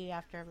going to be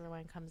after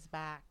everyone comes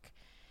back.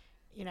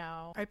 You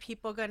know, are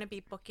people going to be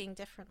booking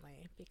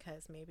differently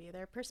because maybe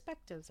their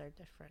perspectives are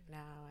different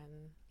now?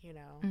 And, you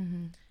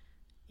know,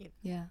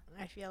 Yeah.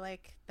 I feel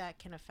like that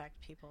can affect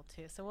people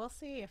too. So we'll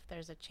see if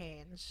there's a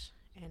change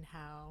in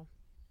how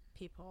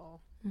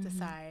people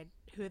decide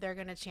who they're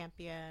going to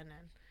champion,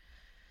 and,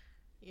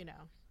 you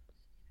know.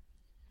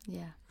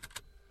 Yeah.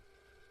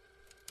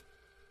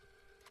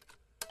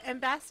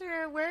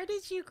 Ambassador, where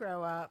did you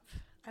grow up?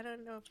 I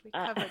don't know if we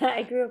covered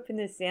I that. grew up in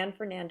the San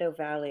Fernando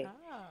Valley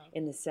Oh,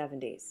 in the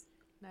 70s.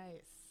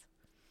 nice.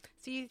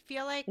 So you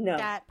feel like No.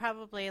 that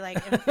probably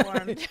like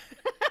informed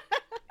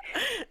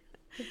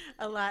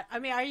a lot. I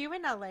mean, are you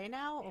in LA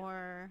now,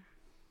 or?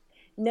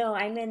 No,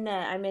 I'm in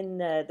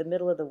the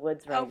middle of the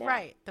woods right Oh, now,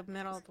 right, the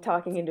middle of the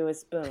talking into a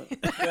spoon.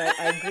 But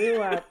I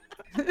grew up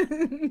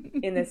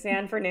in the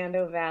San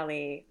Fernando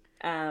Valley,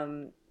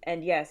 and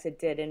yes, it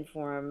did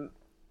inform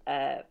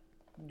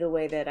the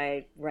way that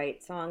I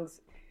write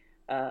songs,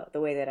 the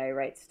way that I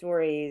write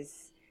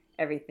stories,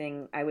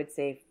 everything. I would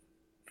say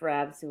for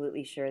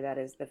absolutely sure that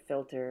is the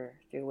filter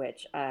through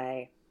which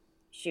I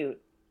shoot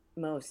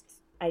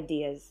most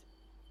ideas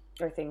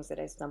or things that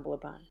I stumble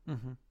upon.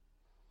 Mm-hmm.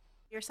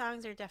 Your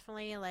songs are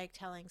definitely like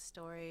telling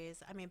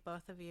stories. I mean,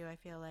 both of you, I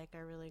feel like,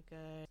 are really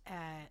good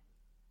at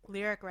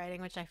lyric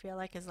writing, which I feel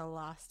like is a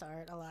lost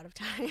art a lot of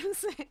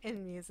times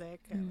in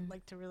music. I would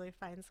like to really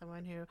find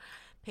someone who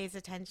pays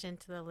attention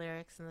to the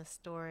lyrics and the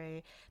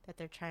story that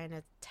they're trying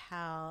to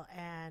tell.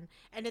 And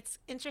it's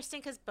interesting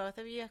because both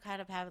of you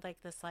kind of have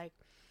like this, like,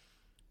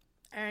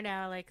 I don't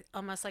know, like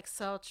almost like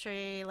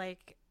sultry,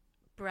 like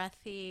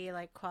breathy,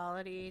 like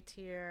quality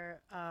to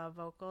your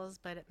vocals,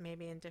 but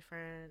maybe in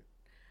different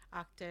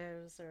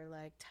octaves or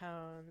like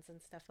tones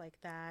and stuff like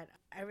that.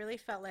 I really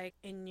felt like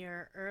in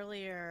your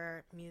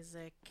earlier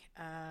music,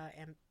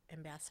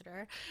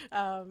 ambassador,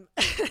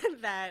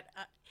 that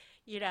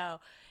you know,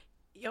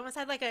 you almost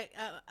had like a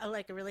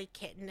like a really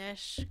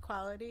kittenish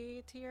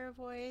quality to your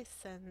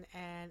voice,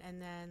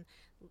 and then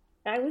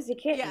I was a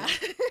yeah.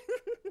 kitten.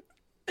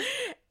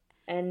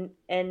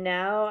 And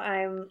now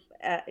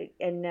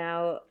and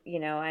now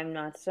I'm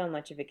not so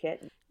much of a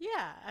kitten.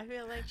 Yeah, I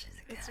feel like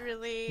it's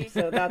really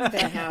So that's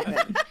gonna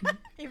happen.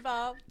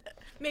 evolved.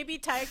 Maybe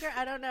tiger.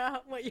 I don't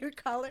know what you would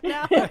call it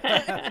now.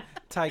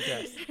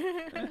 Tigress.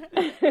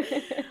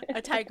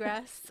 A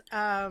tigress.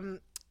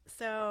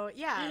 So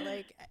yeah,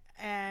 like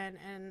and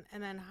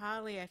then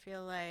Holly, I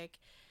feel like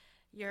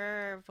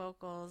your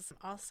vocals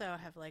also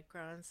have like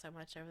grown so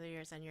much over the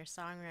years, and your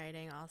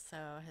songwriting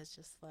also has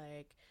just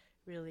like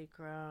really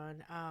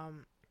grown.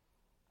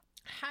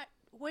 How,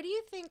 what do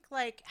you think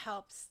like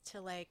helps to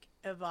like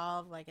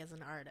evolve like as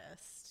an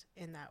artist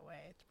in that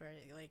way, where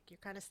like you're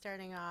kind of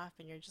starting off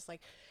and you're just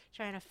like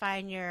trying to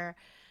find your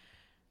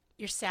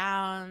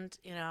sound,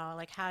 you know,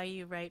 like how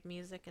you write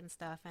music and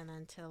stuff, and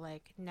then to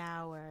like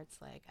now where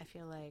it's like I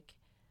feel like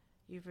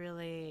you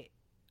really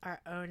are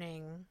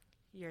owning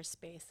your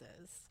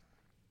spaces.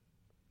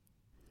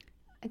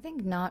 I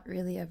think not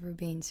really ever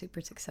being super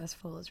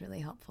successful is really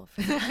helpful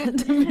for that,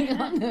 to be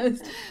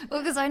honest.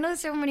 Well, because I know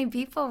so many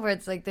people where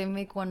it's like they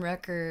make one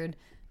record,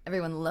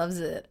 everyone loves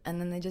it, and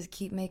then they just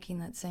keep making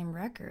that same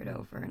record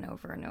over and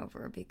over and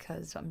over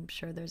because I'm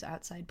sure there's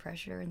outside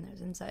pressure and there's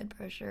inside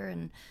pressure.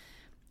 And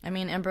I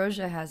mean,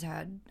 Ambrosia has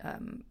had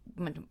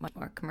much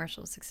more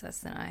commercial success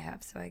than I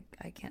have, so I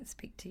can't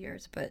speak to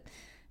yours. But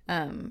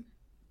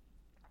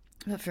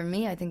for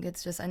me, I think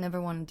it's just I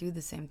never want to do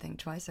the same thing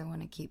twice. I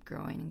want to keep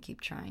growing and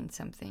keep trying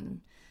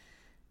something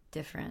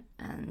different.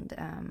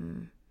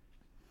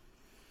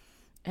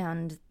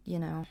 And you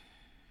know,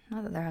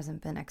 not that there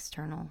hasn't been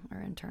external or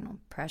internal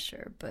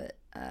pressure, but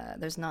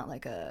there's not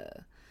like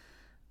a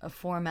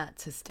format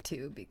to stick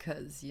to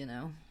because you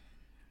know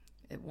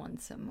it won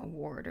some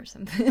award or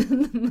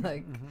something.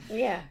 Like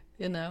Yeah.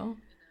 you know.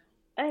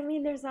 I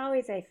mean, there's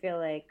always, I feel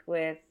like,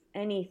 with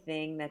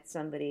anything that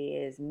somebody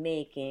is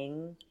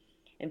making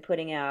and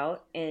putting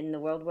out in the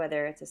world,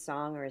 whether it's a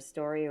song or a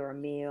story or a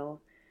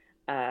meal,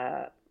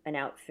 an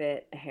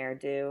outfit, a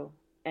hairdo,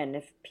 and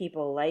if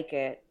people like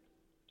it,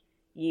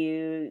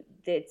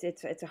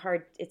 it's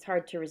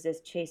hard to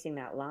resist chasing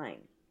that line.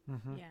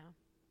 Yeah.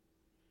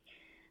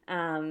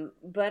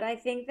 But I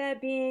think that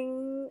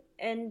being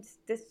and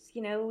this,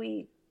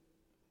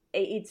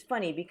 it's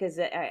funny because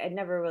I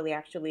never really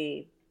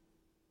actually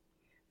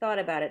thought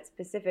about it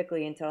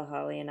specifically until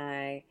Holly and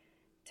I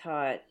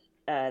taught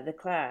the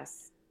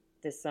class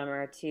this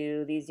summer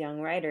to these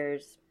young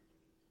writers.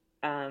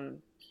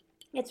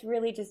 It's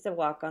really just a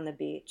walk on the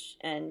beach,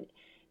 and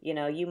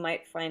you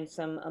might find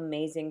some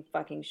amazing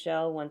fucking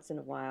shell once in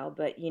a while,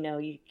 but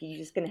you're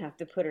just gonna have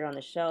to put it on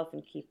the shelf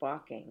and keep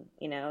walking.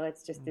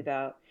 It's just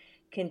about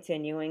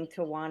continuing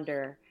to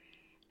wander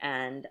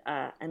and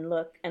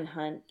look and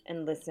hunt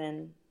and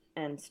listen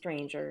and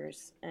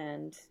strangers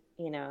and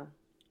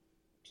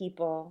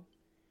people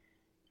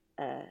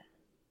uh,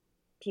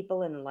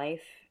 people in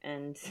life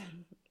and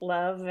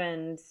love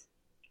and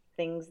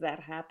things that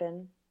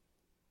happen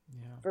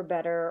Yeah. for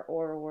better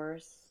or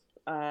worse.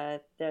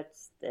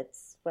 That's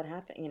what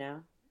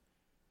happened.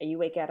 You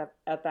wake up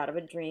out of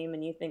a dream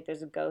and you think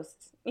there's a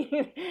ghost.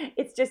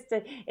 It's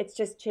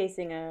just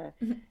chasing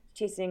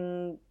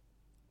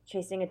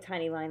chasing a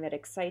tiny line that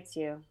excites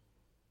you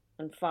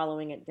and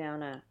following it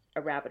down a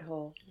rabbit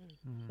hole.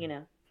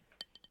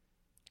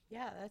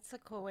 Yeah, that's a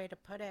cool way to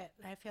put it.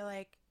 I feel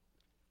like,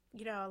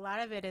 a lot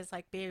of it is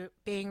like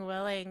being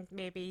willing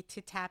maybe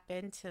to tap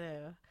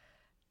into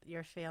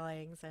your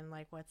feelings and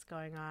like what's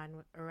going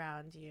on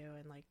around you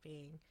and like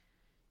being,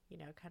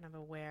 kind of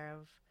aware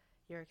of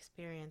your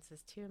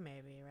experiences too,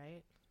 maybe,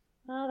 right?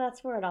 Well,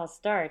 that's where it all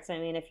starts. I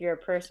mean, if you're a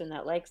person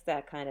that likes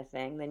that kind of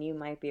thing, then you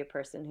might be a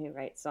person who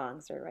writes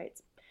songs or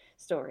writes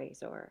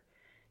stories or,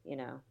 you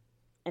know.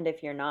 And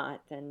if you're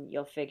not, then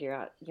you'll figure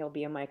out you'll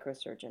be a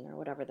microsurgeon or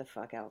whatever the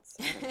fuck else.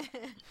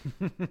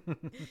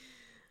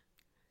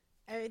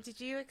 Did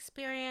you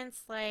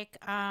experience like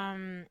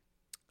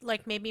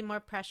maybe more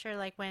pressure,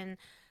 like when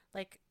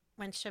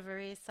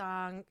Chivalry's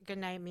song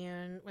 "Goodnight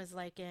Moon" was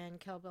like in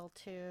Kill Bill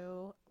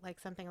 2, like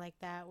something like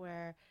that,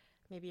 where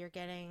maybe you're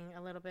getting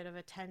a little bit of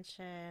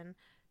attention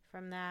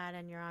from that,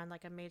 and you're on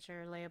like a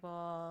major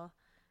label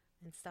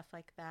and stuff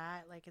like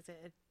that? Like, is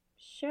it?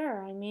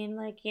 Sure. I mean,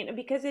 like,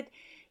 because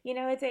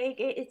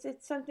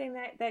it's something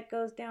that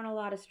goes down a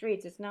lot of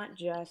streets. It's not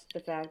just the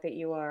fact that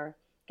you are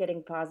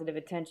getting positive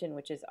attention,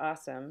 which is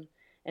awesome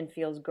and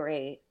feels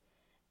great.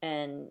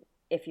 And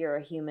if you're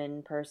a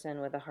human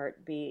person with a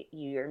heartbeat,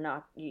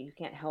 you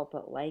can't help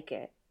but like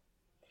it.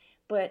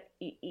 But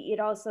it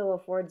also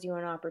affords you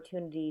an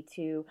opportunity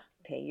to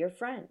pay your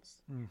friends,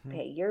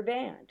 pay your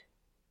band,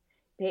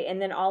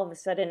 and then all of a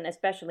sudden,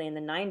 especially in the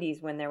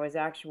 90s when there was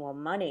actual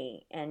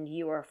money and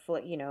you were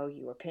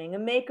you were paying a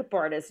makeup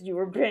artist, you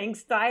were paying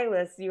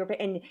stylists,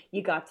 and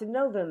you got to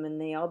know them and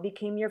they all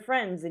became your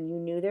friends and you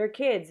knew their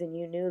kids and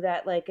you knew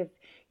that, like, if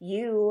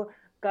you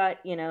got,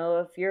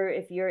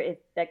 if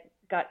that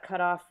got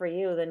cut off for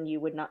you, then you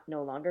would not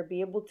no longer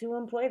be able to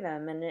employ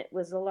them, and it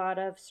was a lot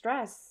of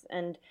stress.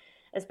 And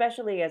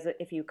especially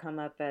if you come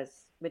up,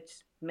 as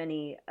which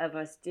many of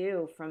us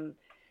do, from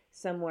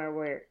somewhere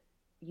where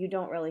you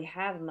don't really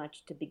have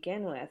much to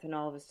begin with, and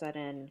all of a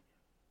sudden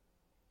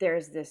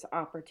there's this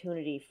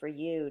opportunity for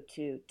you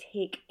to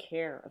take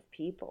care of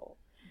people.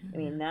 I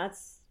mean,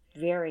 that's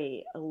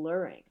very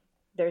alluring.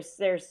 There's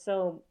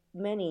so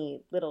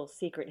many little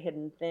secret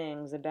hidden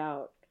things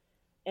about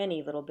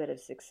any little bit of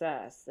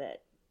success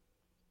that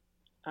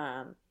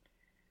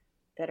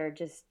that are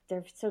just,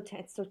 it's so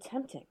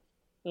tempting.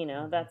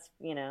 That's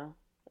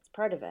that's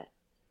part of it.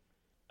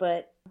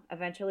 But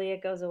eventually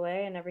it goes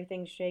away and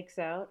everything shakes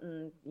out,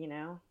 and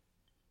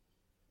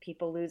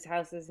people lose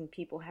houses and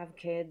people have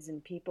kids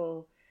and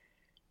people,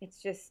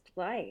 it's just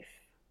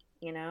life,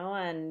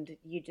 and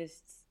you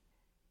just,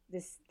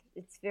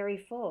 it's very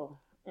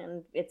full,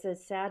 and it's a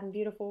sad and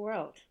beautiful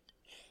world,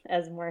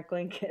 as Mark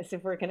Linkus,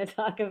 if we're going to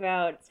talk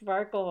about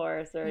Sparkle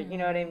Horse, or you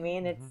know what I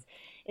mean.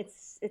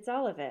 It's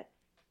all of it.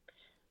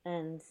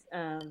 And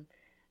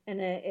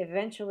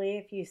eventually,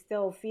 if you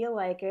still feel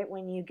like it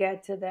when you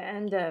get to the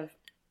end of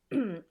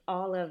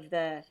all of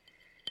the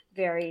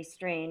very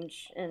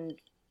strange and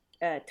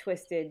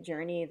twisted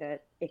journey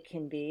that it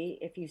can be,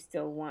 if you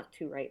still want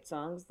to write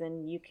songs,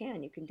 then you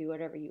can do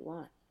whatever you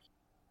want.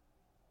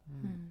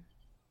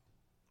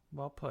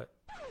 Well put.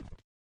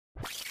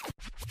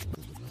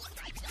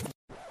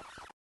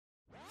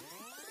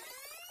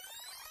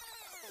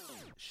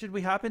 Should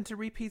we hop into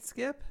repeat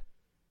skip?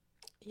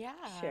 Yeah.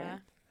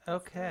 Sure.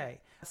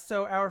 Okay.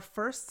 So our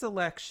first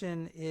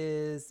selection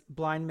is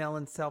Blind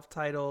Melon's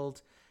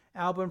self-titled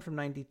album from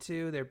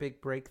 '92, their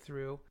big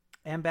breakthrough.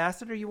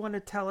 Ambassador, you want to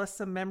tell us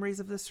some memories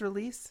of this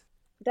release?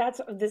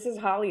 This is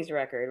Holly's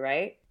record,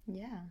 right?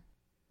 Yeah.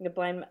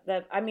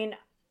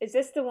 Is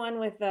this the one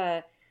with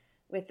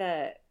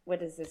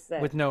what is this?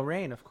 With No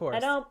Rain, of course. I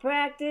don't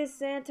practice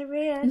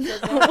Santeria.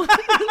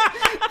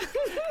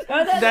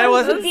 That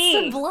was the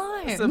B.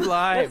 Sublime.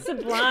 Sublime. That's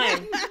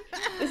Sublime.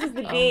 This is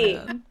the B.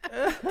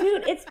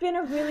 Dude, it's been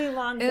a really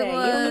long day. You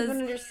don't even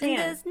understand.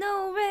 There's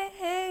no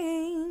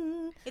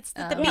rain. It's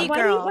the B why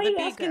girl. are you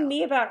asking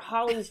me about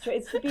Holly's?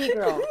 It's the B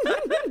girl.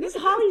 This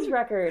is Holly's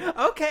record.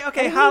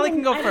 Okay. Holly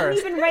can go I first.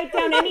 didn't even write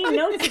down any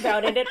notes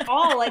about it at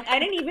all. Like, I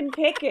didn't even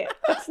pick it.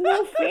 It's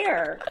no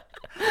fair.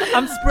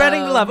 I'm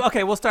spreading love.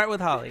 Okay, we'll start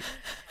with Holly.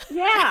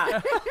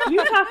 Yeah.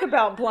 You talk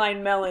about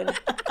Blind Melon.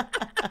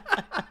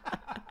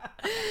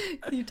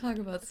 You talk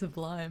about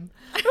Sublime.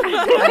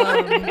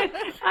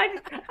 I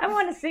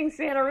want to sing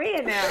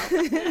Santeria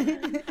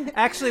now.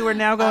 Actually, we're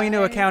now going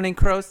into a Counting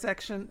Crows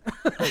section.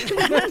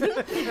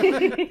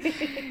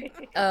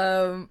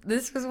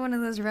 This was one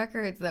of those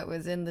records that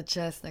was in the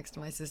chest next to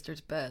my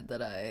sister's bed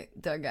that I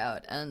dug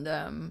out,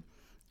 and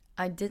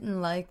I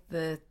didn't like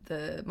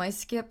my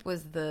skip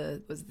was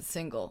the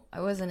single.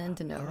 I wasn't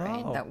into No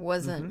Rain. That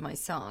wasn't my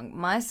song.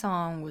 My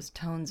song was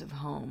Tones of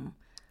Home,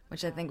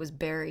 which I think was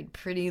buried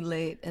pretty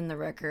late in the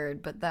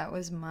record, but that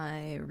was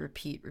my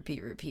repeat.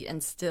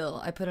 And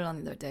still, I put it on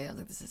the other day. I was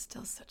like, this is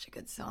still such a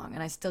good song,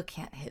 and I still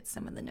can't hit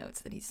some of the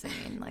notes that he's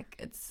singing. Like,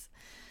 it's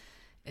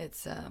I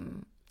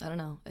don't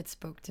know. It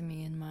spoke to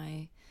me in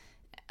my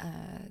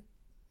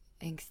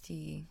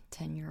angsty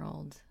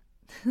 10-year-old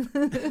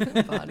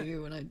body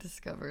when I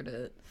discovered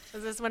it.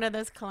 Was this one of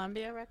those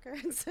Columbia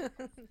records?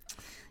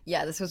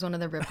 Yeah, this was one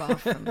of the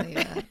rip-off from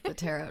the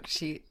tear-out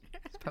sheet.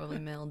 It's probably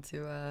mailed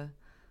to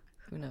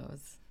who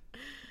knows,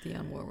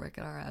 Dionne Warwick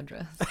at our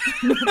address.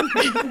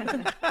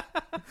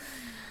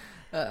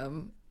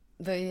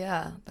 But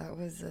yeah, that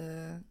was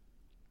there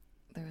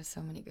was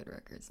so many good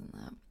records in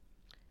that.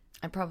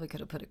 I probably could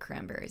have put a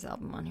Cranberries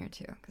album on here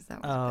too, because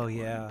that was a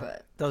big one,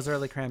 but those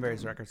early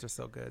Cranberries records are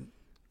so good.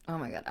 Oh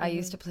my god, I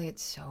used to play it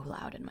so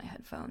loud in my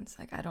headphones.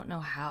 Like, I don't know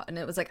how, and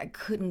it was like I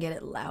couldn't get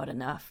it loud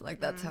enough. Like,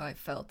 that's how I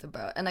felt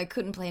about, and I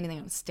couldn't play anything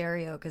on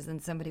stereo because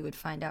then somebody would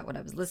find out what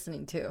I was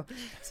listening to.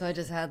 So I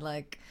just had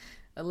like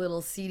a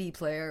little CD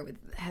player with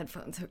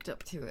headphones hooked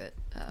up to it.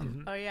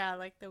 Oh yeah,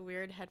 like the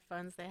weird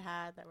headphones they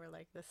had that were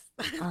like this.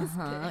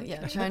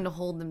 Yeah, trying to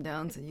hold them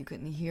down so you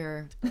couldn't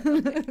hear.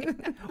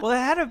 Well, it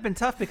had to have been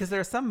tough because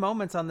there are some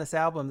moments on this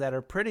album that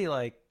are pretty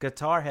like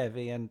guitar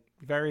heavy and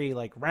very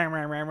like ram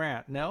ram ram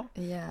ram. No?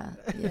 Yeah.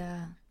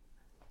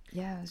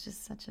 Yeah, it was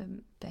just such a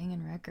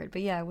banging record.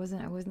 But yeah, I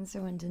wasn't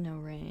so into No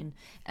Rain,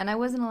 and I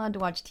wasn't allowed to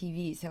watch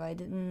TV, so I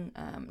didn't.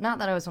 Not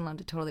that I wasn't allowed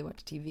to totally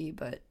watch TV,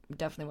 but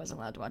definitely wasn't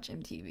allowed to watch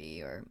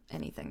MTV or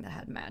anything that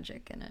had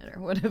magic in it or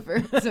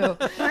whatever. So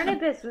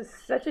Barnabas was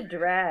such a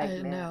drag.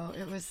 I know,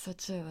 it was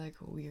such a like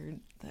weird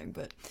thing,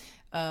 but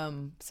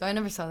so I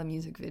never saw the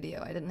music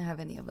video. I didn't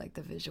have any of like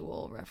the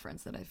visual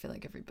reference that I feel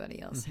like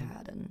everybody else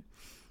had,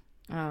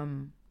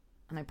 and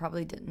I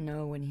probably didn't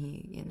know when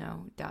he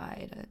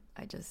died.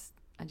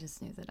 I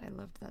just knew that I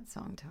loved that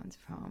song, Tones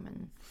of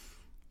Home,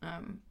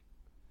 and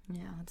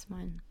yeah, that's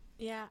mine.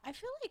 Yeah, I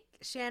feel like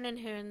Shannon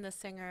Hoon, the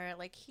singer,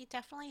 like he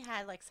definitely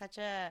had like such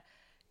a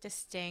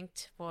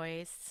distinct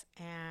voice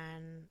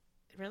and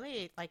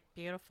really like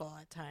beautiful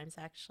at times,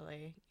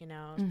 actually.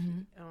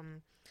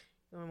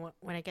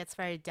 when it gets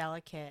very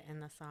delicate in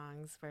the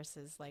songs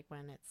versus like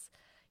when it's,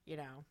 you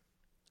know,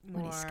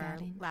 When he's more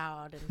scatting.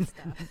 loud and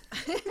stuff.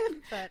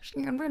 But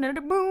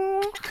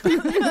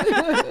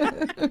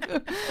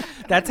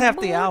That's half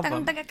the album. oh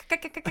my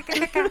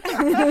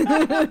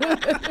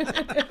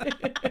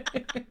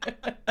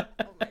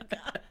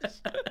gosh.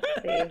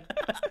 See?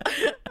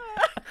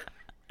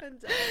 I'm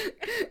dying.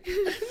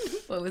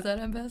 What was that,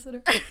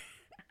 Ambassador?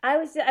 I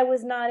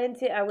was not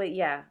into.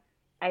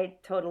 I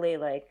totally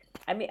like.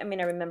 I mean,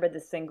 I remember the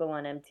single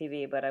on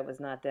MTV, but I was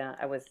not down.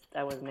 I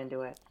wasn't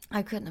into it.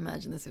 I couldn't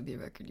imagine this would be a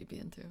record you'd be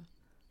into.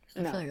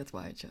 I No. feel like that's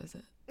why I chose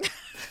it.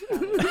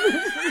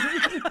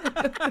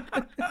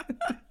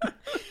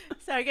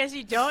 So I guess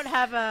you don't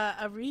have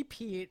a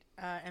repeat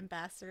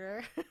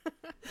Ambassador.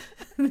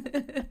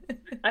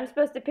 I'm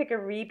supposed to pick a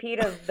repeat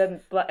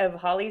of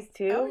Holly's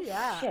too. Oh,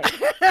 yeah. Shit.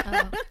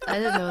 Oh, I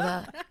didn't know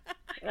that.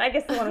 I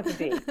guess the one with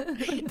the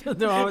B.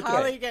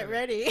 Holly, get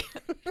ready.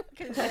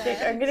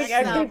 I'm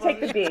gonna take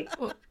the B.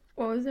 What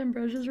was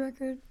Ambrosia's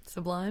record?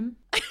 Sublime?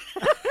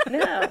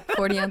 No.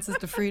 40 Ounces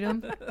to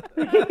Freedom?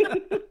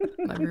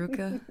 My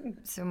Ruka.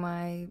 So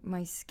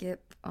my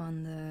skip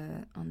on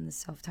the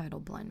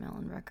self-titled Blind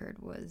Melon record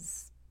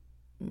was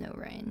No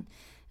Rain.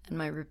 And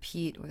my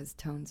repeat was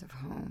Tones of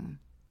Home,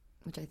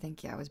 which I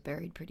think, was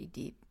buried pretty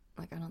deep.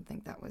 Like, I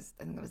think that was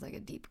like a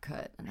deep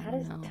cut. And How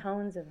does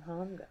Tones of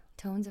Home go?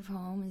 Tones of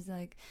Home is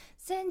like,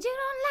 since you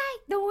don't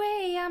like the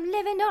way I'm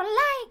living, don't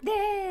like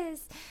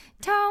this.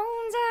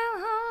 Tones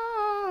of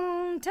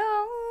home, tones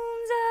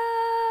of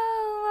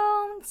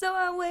home, so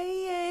I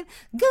wave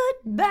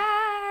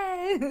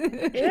goodbye.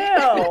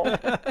 Ew.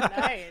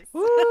 Nice.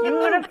 You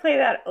want to play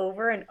that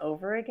over and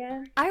over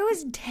again? I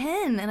was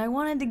 10 and I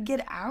wanted to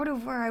get out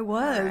of where I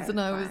was. Alright,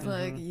 And I was fine.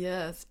 like,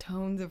 yes,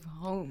 Tones of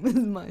Home is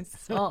my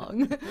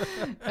song.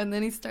 And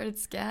then he started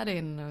scatting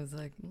and I was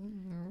like,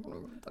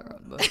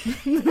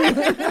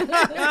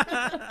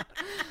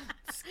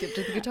 skip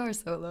to the guitar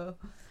solo.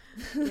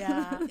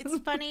 Yeah, it's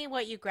funny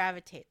what you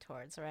gravitate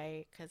towards,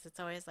 right? Because it's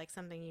always like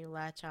something you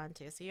latch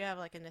onto. So you have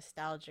like a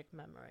nostalgic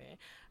memory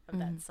of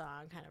that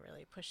song, kind of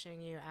really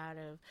pushing you out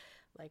of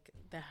like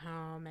the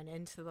home and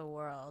into the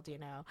world, you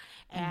know.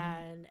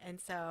 And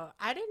so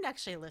I didn't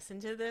actually listen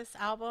to this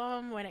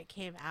album when it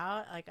came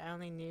out. Like I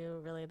only knew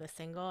really the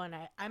single, and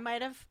I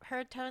might have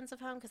heard Tones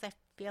of Home because I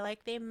feel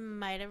like they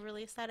might have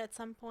released that at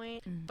some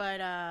point.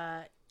 But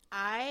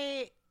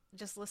I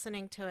just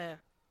listening to it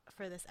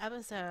for this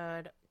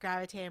episode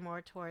gravitated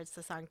more towards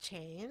the song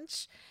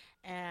Change,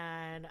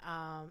 and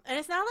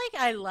it's not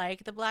like I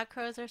like the Black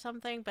Crowes or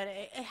something, but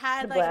it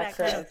had The like Black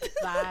that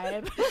kind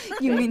of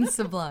vibe. You mean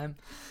Sublime.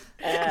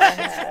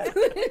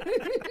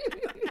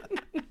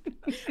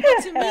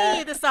 To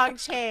me, the song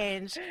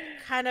Change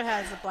kind of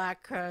has a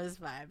Black Crowes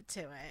vibe to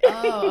it.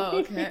 Oh,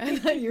 okay. I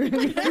thought you were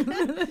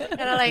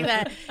And I like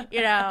that,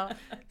 you know,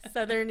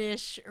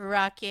 southernish,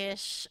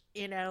 rockish,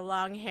 you know,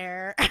 long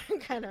hair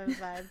kind of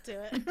vibe to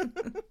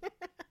it.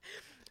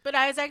 But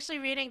I was actually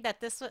reading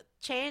that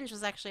Change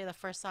was actually the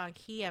first song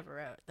he ever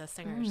wrote, the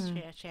singer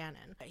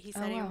Shannon. He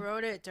said he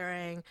wrote it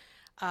during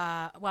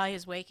while he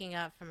was waking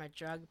up from a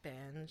drug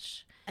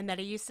binge, and that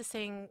he used to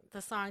sing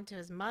the song to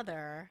his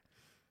mother,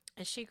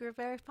 and she grew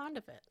very fond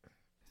of it.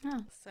 Oh.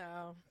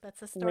 So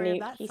that's the story of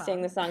that He song.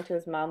 sang the song to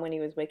his mom when he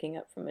was waking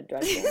up from a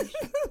drug binge.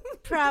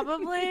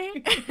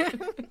 Probably.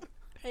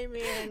 I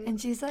mean, And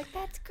she's like,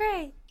 that's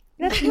great.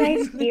 That's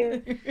nice,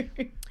 dear.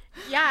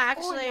 yeah,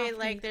 actually,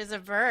 like there's a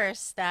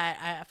verse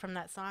that from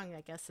that song,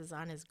 I guess, is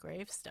on his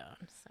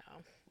gravestone. So,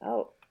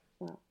 Oh,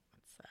 well.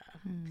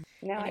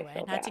 Now I anyway,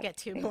 feel not to bad. get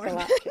too Thanks a morbid.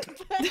 lot.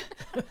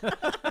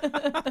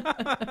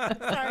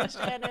 Sorry,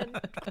 Shannon.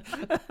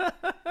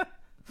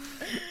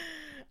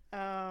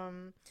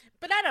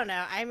 But I don't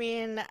know. I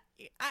mean,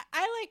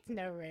 I liked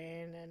No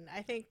Rain, and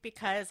I think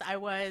because I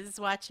was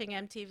watching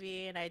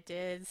MTV and I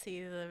did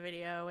see the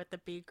video with the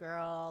B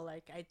girl,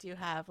 like I do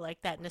have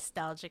like that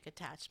nostalgic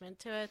attachment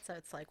to it. So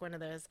it's like one of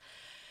those,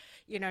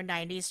 you know,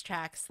 90s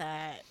tracks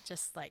that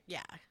just like,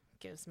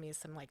 gives me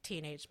some like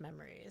teenage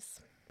memories.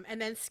 And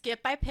then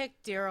Skip, I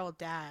picked Dear Old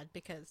Dad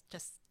because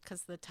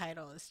the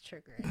title is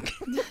triggering.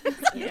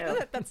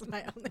 Yeah. That's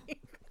my only.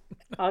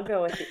 I'll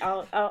go with you.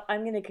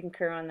 I'm going to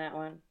concur on that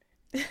one.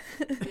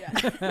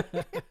 Yeah.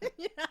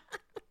 Yeah.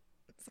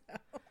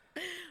 So,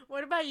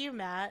 what about you,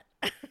 Matt?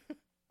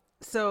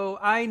 So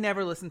I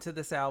never listened to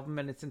this album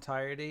in its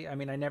entirety. I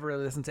mean, I never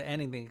really listened to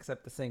anything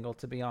except the single,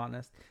 to be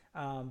honest.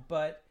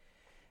 But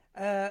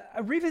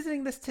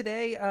revisiting this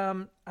today,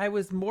 I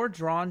was more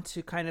drawn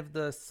to kind of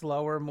the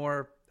slower,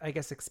 more, I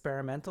guess,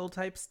 experimental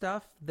type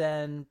stuff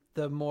than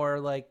the more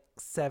like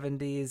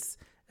 70s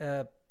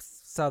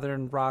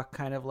Southern rock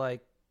kind of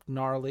like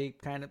gnarly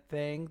kind of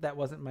thing. That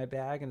wasn't my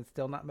bag, and it's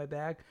still not my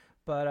bag.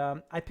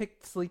 But I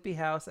picked Sleepy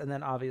House, and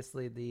then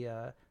obviously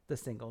the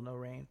single No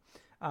Rain.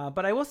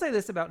 But I will say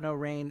this about No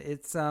Rain: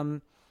 it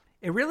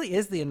really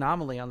is the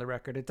anomaly on the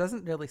record. It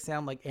doesn't really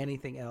sound like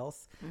anything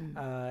else,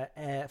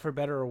 for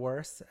better or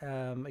worse.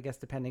 I guess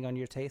depending on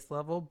your taste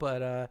level.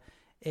 But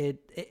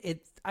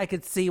I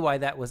could see why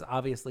that was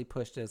obviously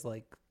pushed as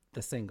like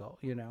the single,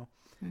 you know.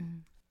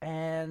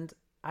 And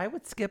I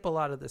would skip a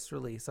lot of this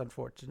release,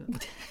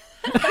 unfortunately.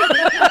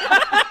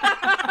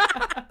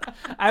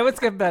 I would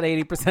skip about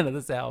 80% of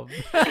this album.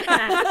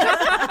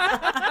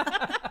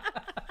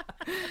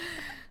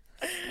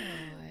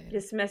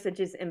 This message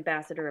is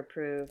ambassador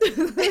approved.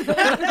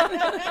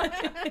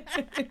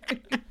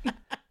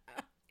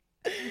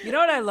 You know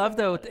what I love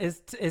though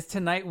is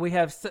tonight we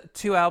have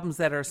two albums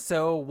that are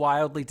so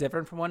wildly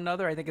different from one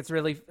another. I think it's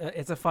really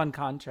it's a fun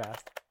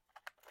contrast.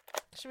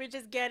 Should we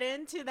just get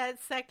into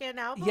that second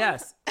album?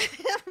 Yes.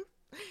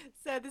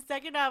 So the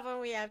second album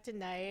we have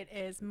tonight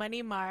is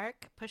Money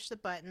Mark, Push the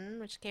Button,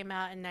 which came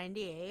out in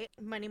 98.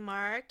 Money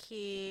Mark,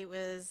 he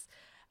was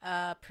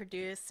a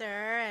producer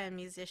and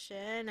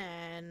musician,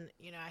 and,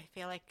 you know, I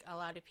feel like a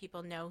lot of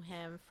people know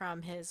him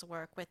from his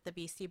work with the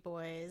Beastie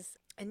Boys.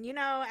 And, you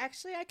know,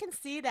 actually I can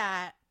see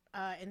that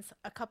in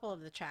a couple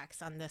of the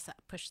tracks on this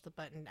Push the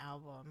Button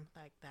album,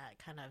 like that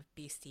kind of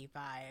Beastie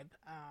vibe.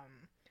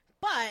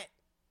 But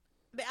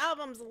the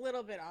album's a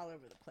little bit all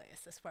over the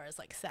place as far as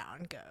like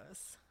sound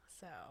goes.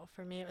 So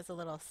for me, it was a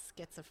little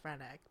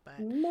schizophrenic, but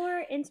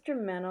more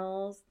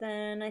instrumentals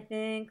than I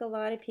think a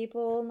lot of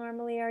people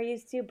normally are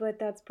used to. But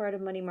that's part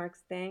of Money Mark's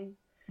thing.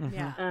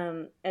 yeah.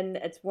 And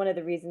it's one of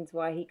the reasons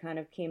why he kind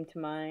of came to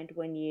mind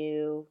when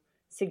you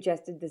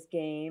suggested this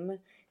game,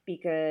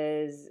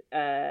 because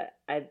I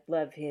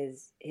love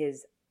his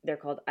they're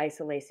called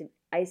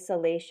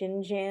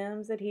isolation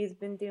jams that he's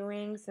been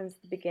doing since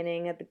the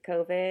beginning of the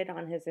COVID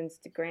on his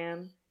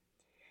Instagram,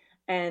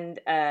 and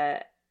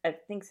I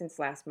think since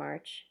last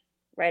March,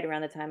 right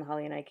around the time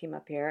Holly and I came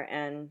up here,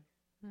 and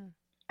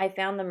I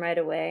found them right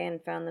away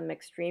and found them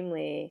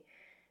extremely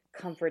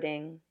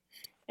comforting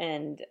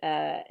and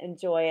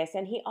joyous.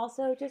 And he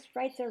also just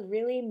writes a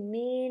really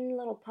mean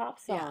little pop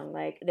song.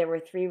 Like, there were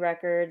 3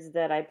 records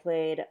that I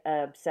played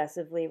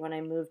obsessively when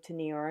I moved to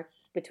New York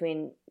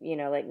between, you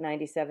know, like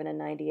 97 and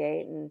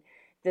 98, and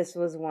this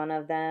was one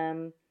of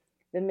them.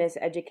 The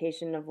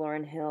Miseducation of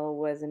Lauryn Hill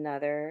was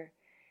another,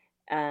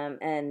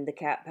 and the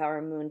Cat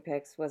Power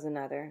Moonpix was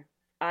another.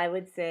 I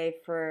would say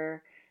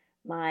for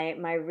my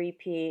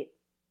repeat,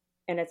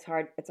 and it's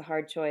a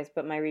hard choice,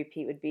 but my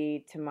repeat would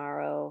be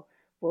Tomorrow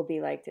Will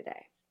Be Like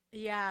Today.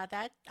 Yeah,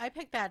 that I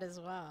picked that as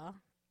well.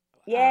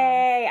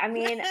 Yay! I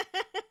mean,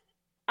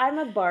 I'm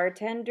a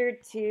bartender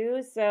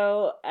too,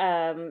 so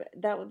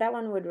that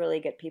one would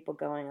really get people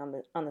going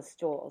on the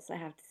stools, I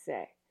have to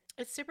say.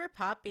 It's super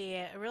poppy.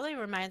 It really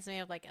reminds me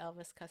of like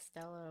Elvis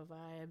Costello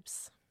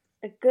vibes.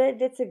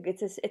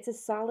 It's a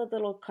solid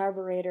little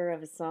carburetor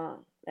of a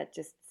song that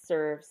just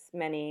serves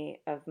many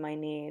of my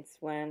needs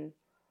when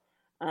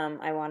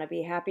I want to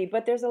be happy.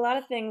 But there's a lot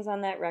of things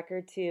on that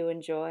record to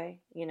enjoy,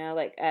 you know,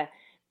 like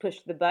Push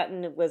the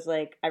Button. It was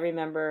like, I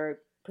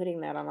remember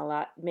putting that on a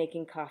lot,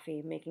 making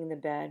coffee, making the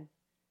bed,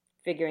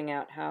 figuring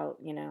out how,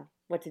 you know,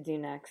 what to do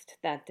next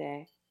that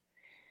day.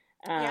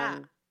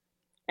 Yeah.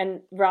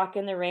 And Rock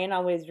in the Rain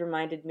always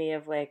reminded me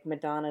of like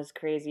Madonna's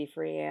Crazy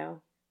for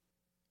You.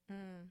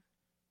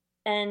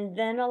 And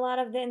then a lot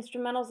of the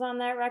instrumentals on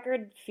that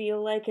record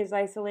feel like his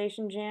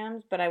isolation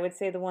jams, but I would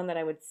say the one that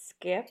I would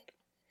skip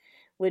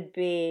would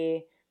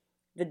be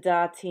the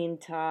Da Teen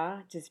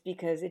Ta, just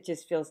because it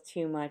just feels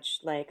too much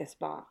like a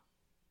spa,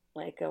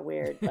 like a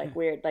weird,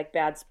 like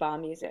bad spa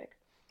music.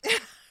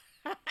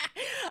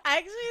 I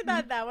actually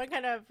thought that one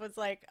kind of was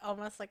like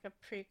almost like a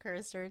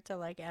precursor to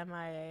like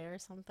MIA or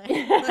something.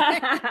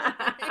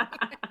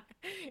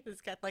 It's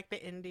got like the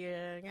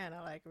Indian kind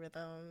of like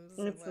rhythms.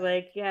 It's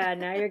like, yeah,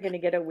 now you're going to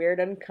get a weird,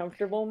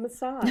 uncomfortable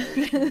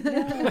massage.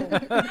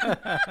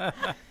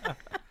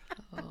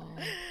 No.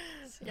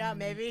 Yeah,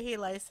 maybe he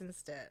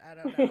licensed it. I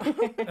don't know.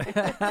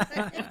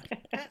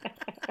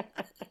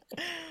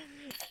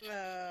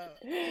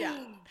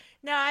 Yeah.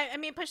 No, I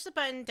mean, Push the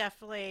Button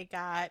definitely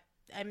got,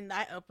 I mean,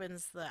 that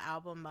opens the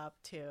album up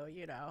too,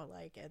 you know,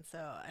 like, and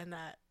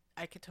that,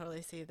 I could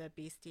totally see the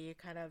Beastie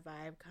kind of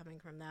vibe coming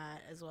from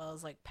that, as well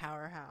as like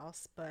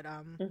Powerhouse. But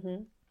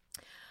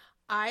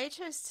I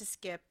chose to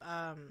skip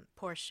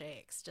Poor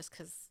Shakes just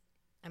because,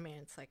 I mean,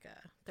 it's like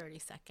a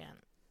 30-second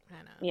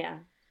kind of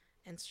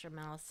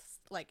instrumental,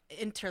 like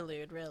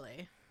interlude,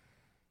 really.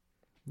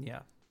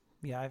 Yeah,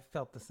 I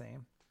felt the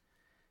same.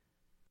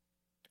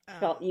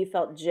 You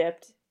felt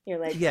gypped. You're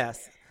like,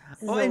 yes.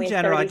 This is only in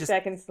general, 30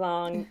 seconds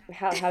long.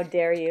 How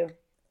dare you?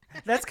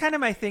 That's kind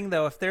of my thing,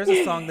 though. If there's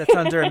a song that's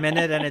under a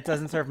minute and it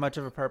doesn't serve much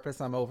of a purpose,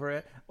 I'm over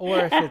it. Or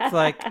if it's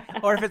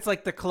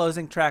like the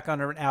closing track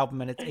on an album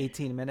and it's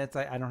 18 minutes,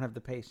 I don't have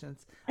the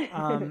patience.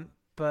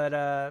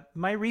 But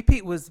my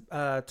repeat was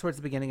towards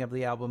the beginning of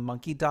the album,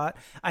 Monkey Dot.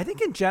 I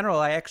think in general,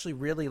 I actually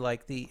really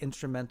like the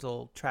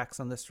instrumental tracks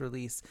on this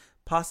release,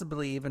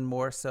 possibly even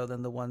more so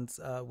than the ones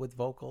with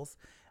vocals.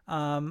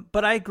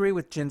 But I agree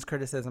with Jin's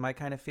criticism. I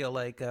kind of feel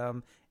like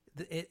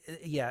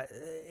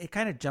it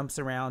kind of jumps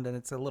around and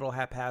it's a little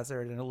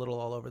haphazard and a little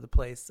all over the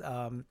place.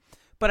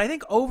 But I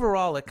think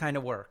overall it kind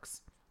of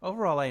works.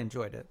 Overall, I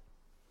enjoyed it.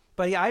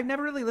 But yeah, I've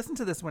never really listened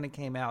to this when it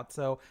came out,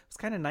 so it was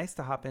kind of nice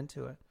to hop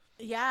into it.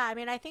 Yeah, I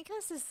mean, I think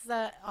this is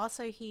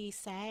also he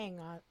sang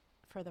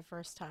for the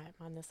first time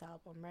on this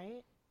album,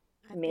 right?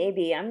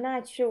 Maybe, I'm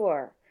not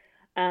sure.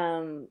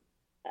 Um,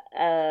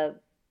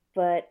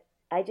 but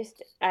I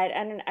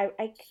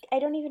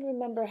don't even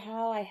remember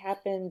how I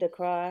happened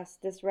across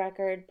this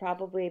record.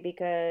 Probably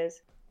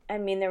because I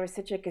mean there was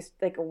such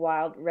like a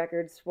wild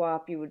record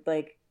swap. You would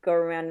like go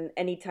around and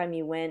anytime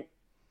you went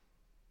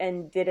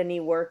and did any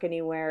work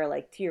anywhere,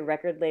 like to your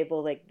record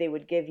label, like they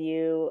would give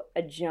you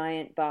a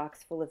giant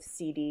box full of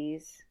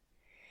CDs,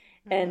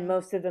 and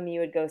most of them you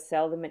would go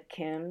sell them at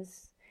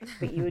Kim's,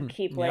 but you would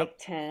keep like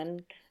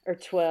 10 or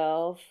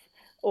 12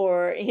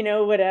 or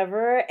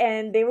whatever,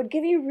 and they would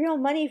give you real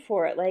money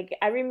for it. Like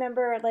I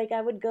remember, like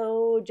I would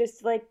go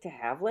just like to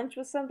have lunch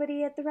with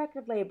somebody at the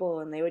record label,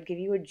 and they would give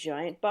you a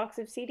giant box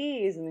of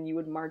CDs, and then you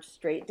would march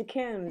straight to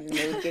Kim's, and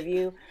they would give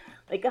you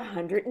like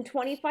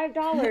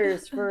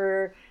 $125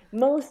 for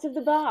most of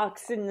the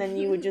box, and then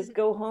you would just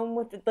go home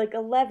with like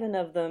 11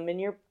 of them in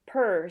your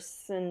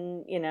purse,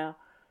 and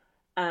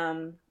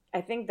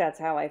I think that's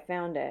how I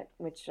found it,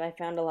 which I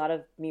found a lot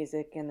of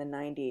music in the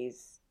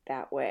 90s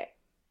that way,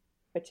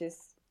 which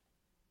is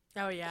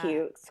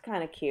cute. It's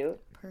kind of cute.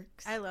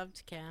 Perks. I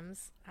loved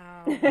Kim's.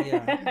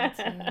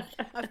 Yeah.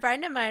 A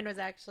friend of mine was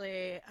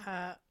actually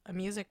a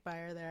music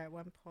buyer there at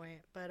one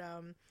point, but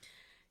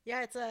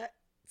yeah, it's a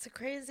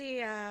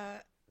crazy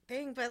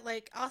thing. But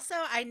like, also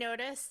I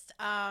noticed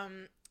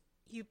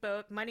you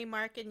both, Money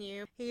Mark and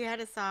you, he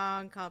had a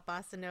song called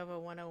Bossa Nova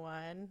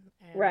 101,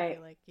 and right. I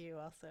feel like you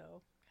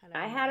also.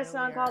 I had a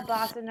song called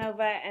Bossa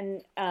Nova,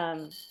 and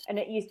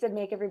it used to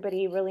make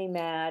everybody really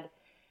mad,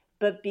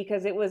 but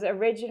because it was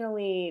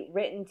originally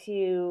written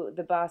to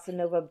the Bossa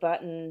Nova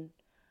button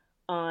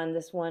on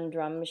this one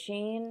drum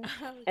machine,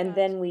 and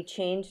then we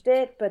changed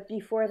it, but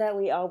before that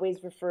we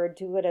always referred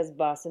to it as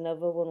Bossa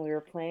Nova when we were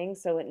playing,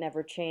 so it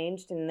never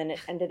changed, and then it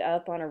ended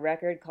up on a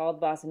record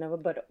called Bossa Nova,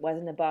 but it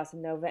wasn't a Bossa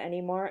Nova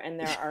anymore, and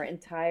there are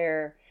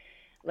entire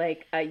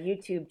like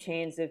YouTube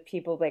chains of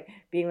people like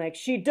being like,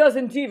 she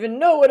doesn't even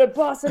know what a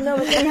bossa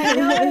nova is. And I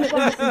know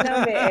what a bossa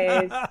nova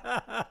is,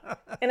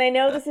 and I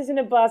know this isn't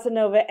a bossa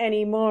nova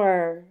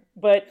anymore,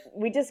 but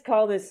we just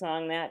call this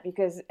song that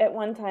because at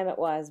one time it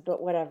was.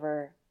 But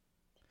whatever,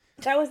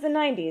 that was the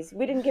 90s.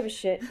 We didn't give a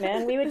shit,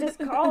 man. We would just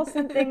call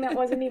something that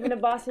wasn't even a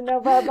bossa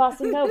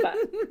nova,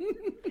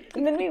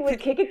 and then we would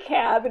kick a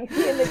cab and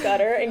pee in the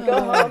gutter and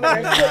go home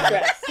in our split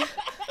dress.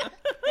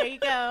 There you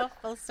go,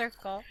 full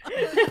circle.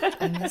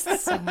 I miss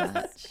it so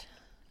much.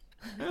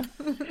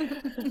 Oh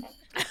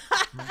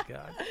my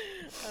god.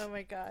 Oh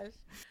my gosh.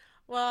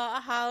 Well,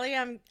 Holly,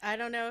 I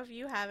don't know if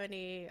you have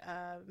any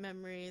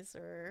memories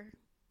or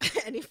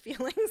any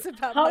feelings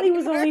about Holly Money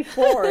was Mark. only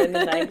 4 in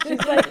the night.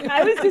 She's like,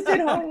 I was just at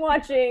home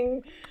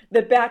watching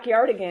the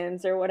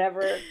Backyardigans or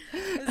whatever.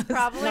 This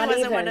probably Not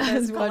wasn't even. one of I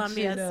those was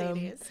Columbia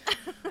watching, CDs.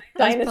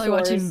 I was probably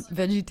watching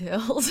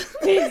Dinosaurs. VeggieTales.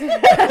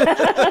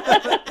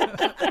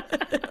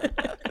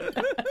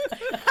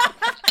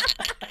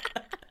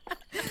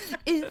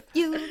 If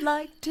you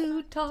like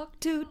to talk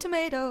to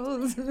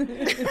tomatoes.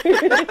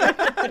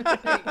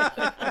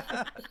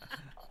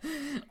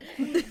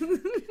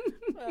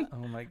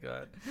 Oh my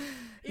god.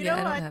 You know I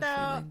don't what, have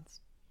though?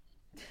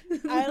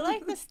 feelings. I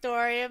like the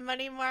story of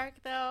Money Mark,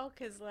 though,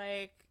 because,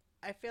 like,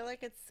 I feel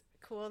like it's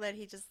cool that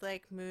he just,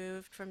 like,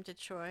 moved from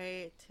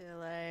Detroit to,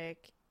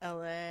 like,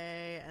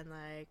 LA and,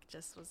 like,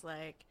 just was,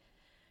 like,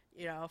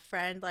 a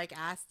friend, like,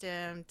 asked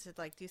him to,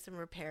 like, do some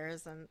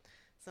repairs on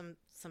some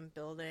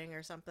building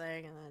or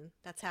something, and then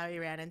that's how he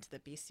ran into the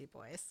Beastie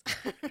Boys.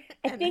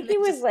 I think he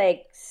was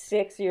like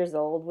 6 years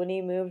old when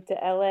he moved to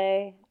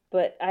LA,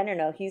 but I don't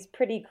know. He's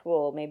pretty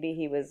cool. Maybe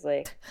he was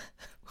like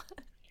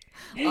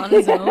On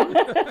his own?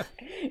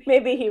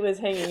 Maybe he was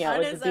hanging out On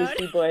with his the own?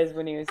 Beastie Boys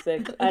when he was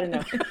 6. I don't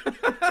know.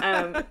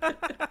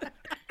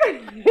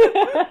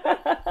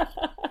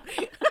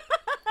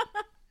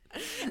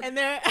 And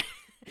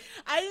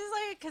I just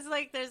like, because,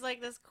 like, there's,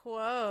 like, this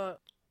quote,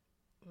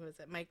 what was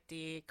it, Mike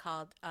D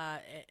called,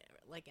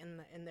 like,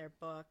 in their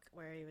book,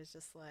 where he was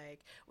just like,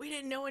 we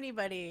didn't know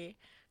anybody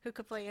who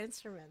could play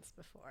instruments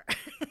before.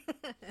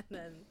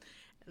 and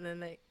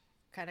then they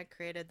kind of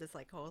created this,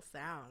 like, whole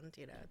sound,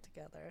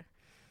 together.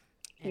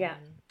 And, Yeah.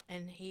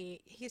 And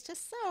he's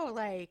just so,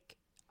 like,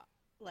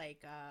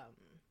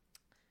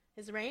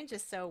 his range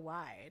is so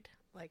wide.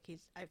 Like,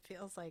 it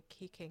feels like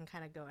he can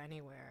kind of go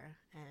anywhere.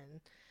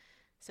 And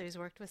so he's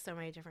worked with so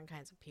many different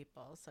kinds of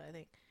people. So I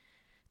think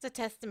it's a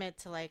testament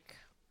to, like,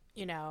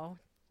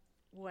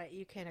 what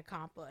you can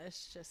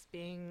accomplish just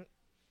being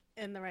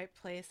in the right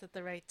place at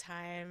the right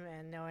time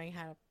and knowing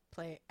how to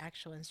play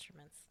actual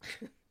instruments.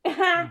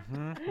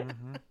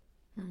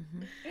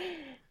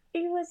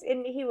 He was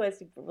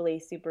really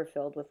super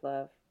filled with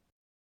love.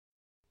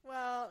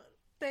 Well,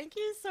 thank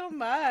you so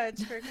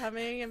much for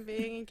coming and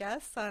being a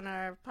guest on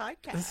our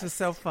podcast. This was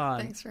so fun.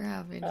 Thanks for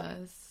having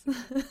us.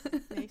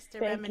 Nice to Thank you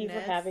reminisce. for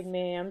having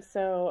me. I'm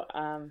so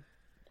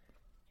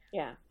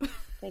yeah.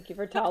 Thank you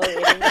for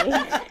tolerating me.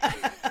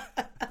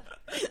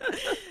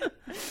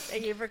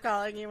 Thank you for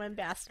calling you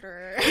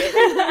ambassador.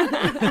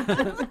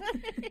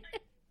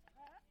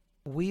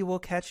 we will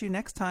catch you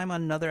next time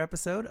on another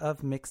episode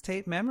of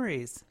Mixtape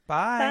Memories.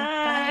 Bye.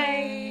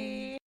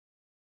 Bye.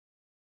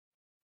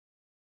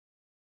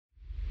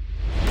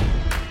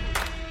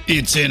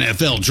 It's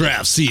NFL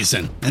draft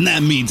season, and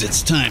that means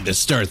it's time to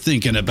start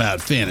thinking about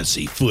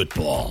fantasy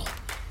football.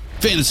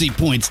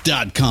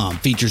 FantasyPoints.com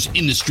features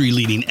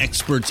industry-leading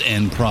experts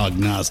and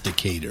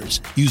prognosticators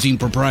using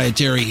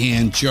proprietary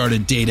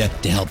hand-charted data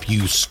to help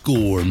you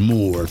score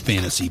more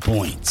fantasy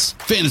points.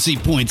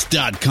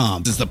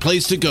 FantasyPoints.com is the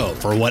place to go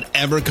for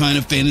whatever kind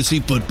of fantasy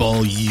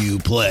football you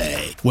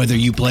play. Whether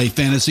you play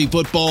fantasy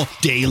football,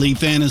 daily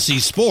fantasy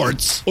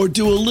sports, or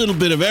do a little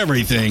bit of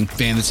everything,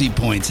 Fantasy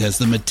Points has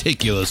the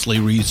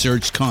meticulously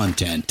researched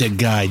content to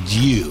guide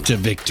you to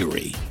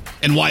victory.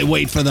 And why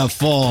wait for the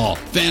fall?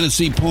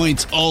 Fantasy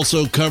Points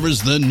also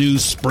covers the new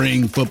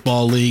spring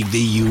football league,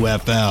 the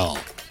UFL.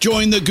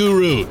 Join the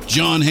guru,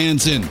 John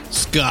Hansen,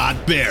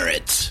 Scott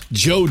Barrett,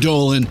 Joe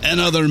Dolan,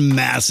 and other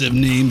massive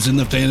names in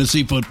the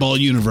fantasy football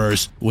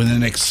universe with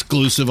an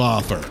exclusive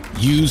offer.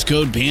 Use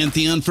code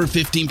Pantheon for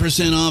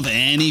 15% off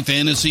any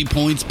Fantasy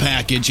Points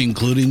package,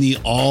 including the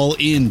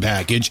all-in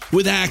package,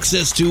 with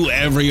access to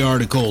every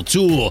article,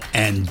 tool,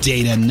 and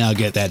data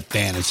nugget that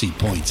Fantasy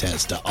Points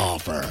has to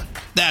offer.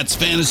 That's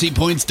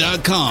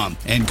FantasyPoints.com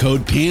and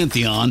code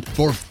Pantheon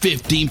for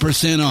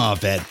 15%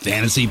 off at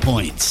Fantasy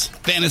Points.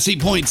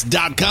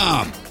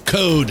 FantasyPoints.com,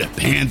 code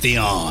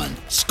Pantheon.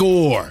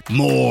 Score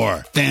more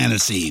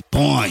fantasy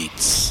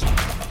points.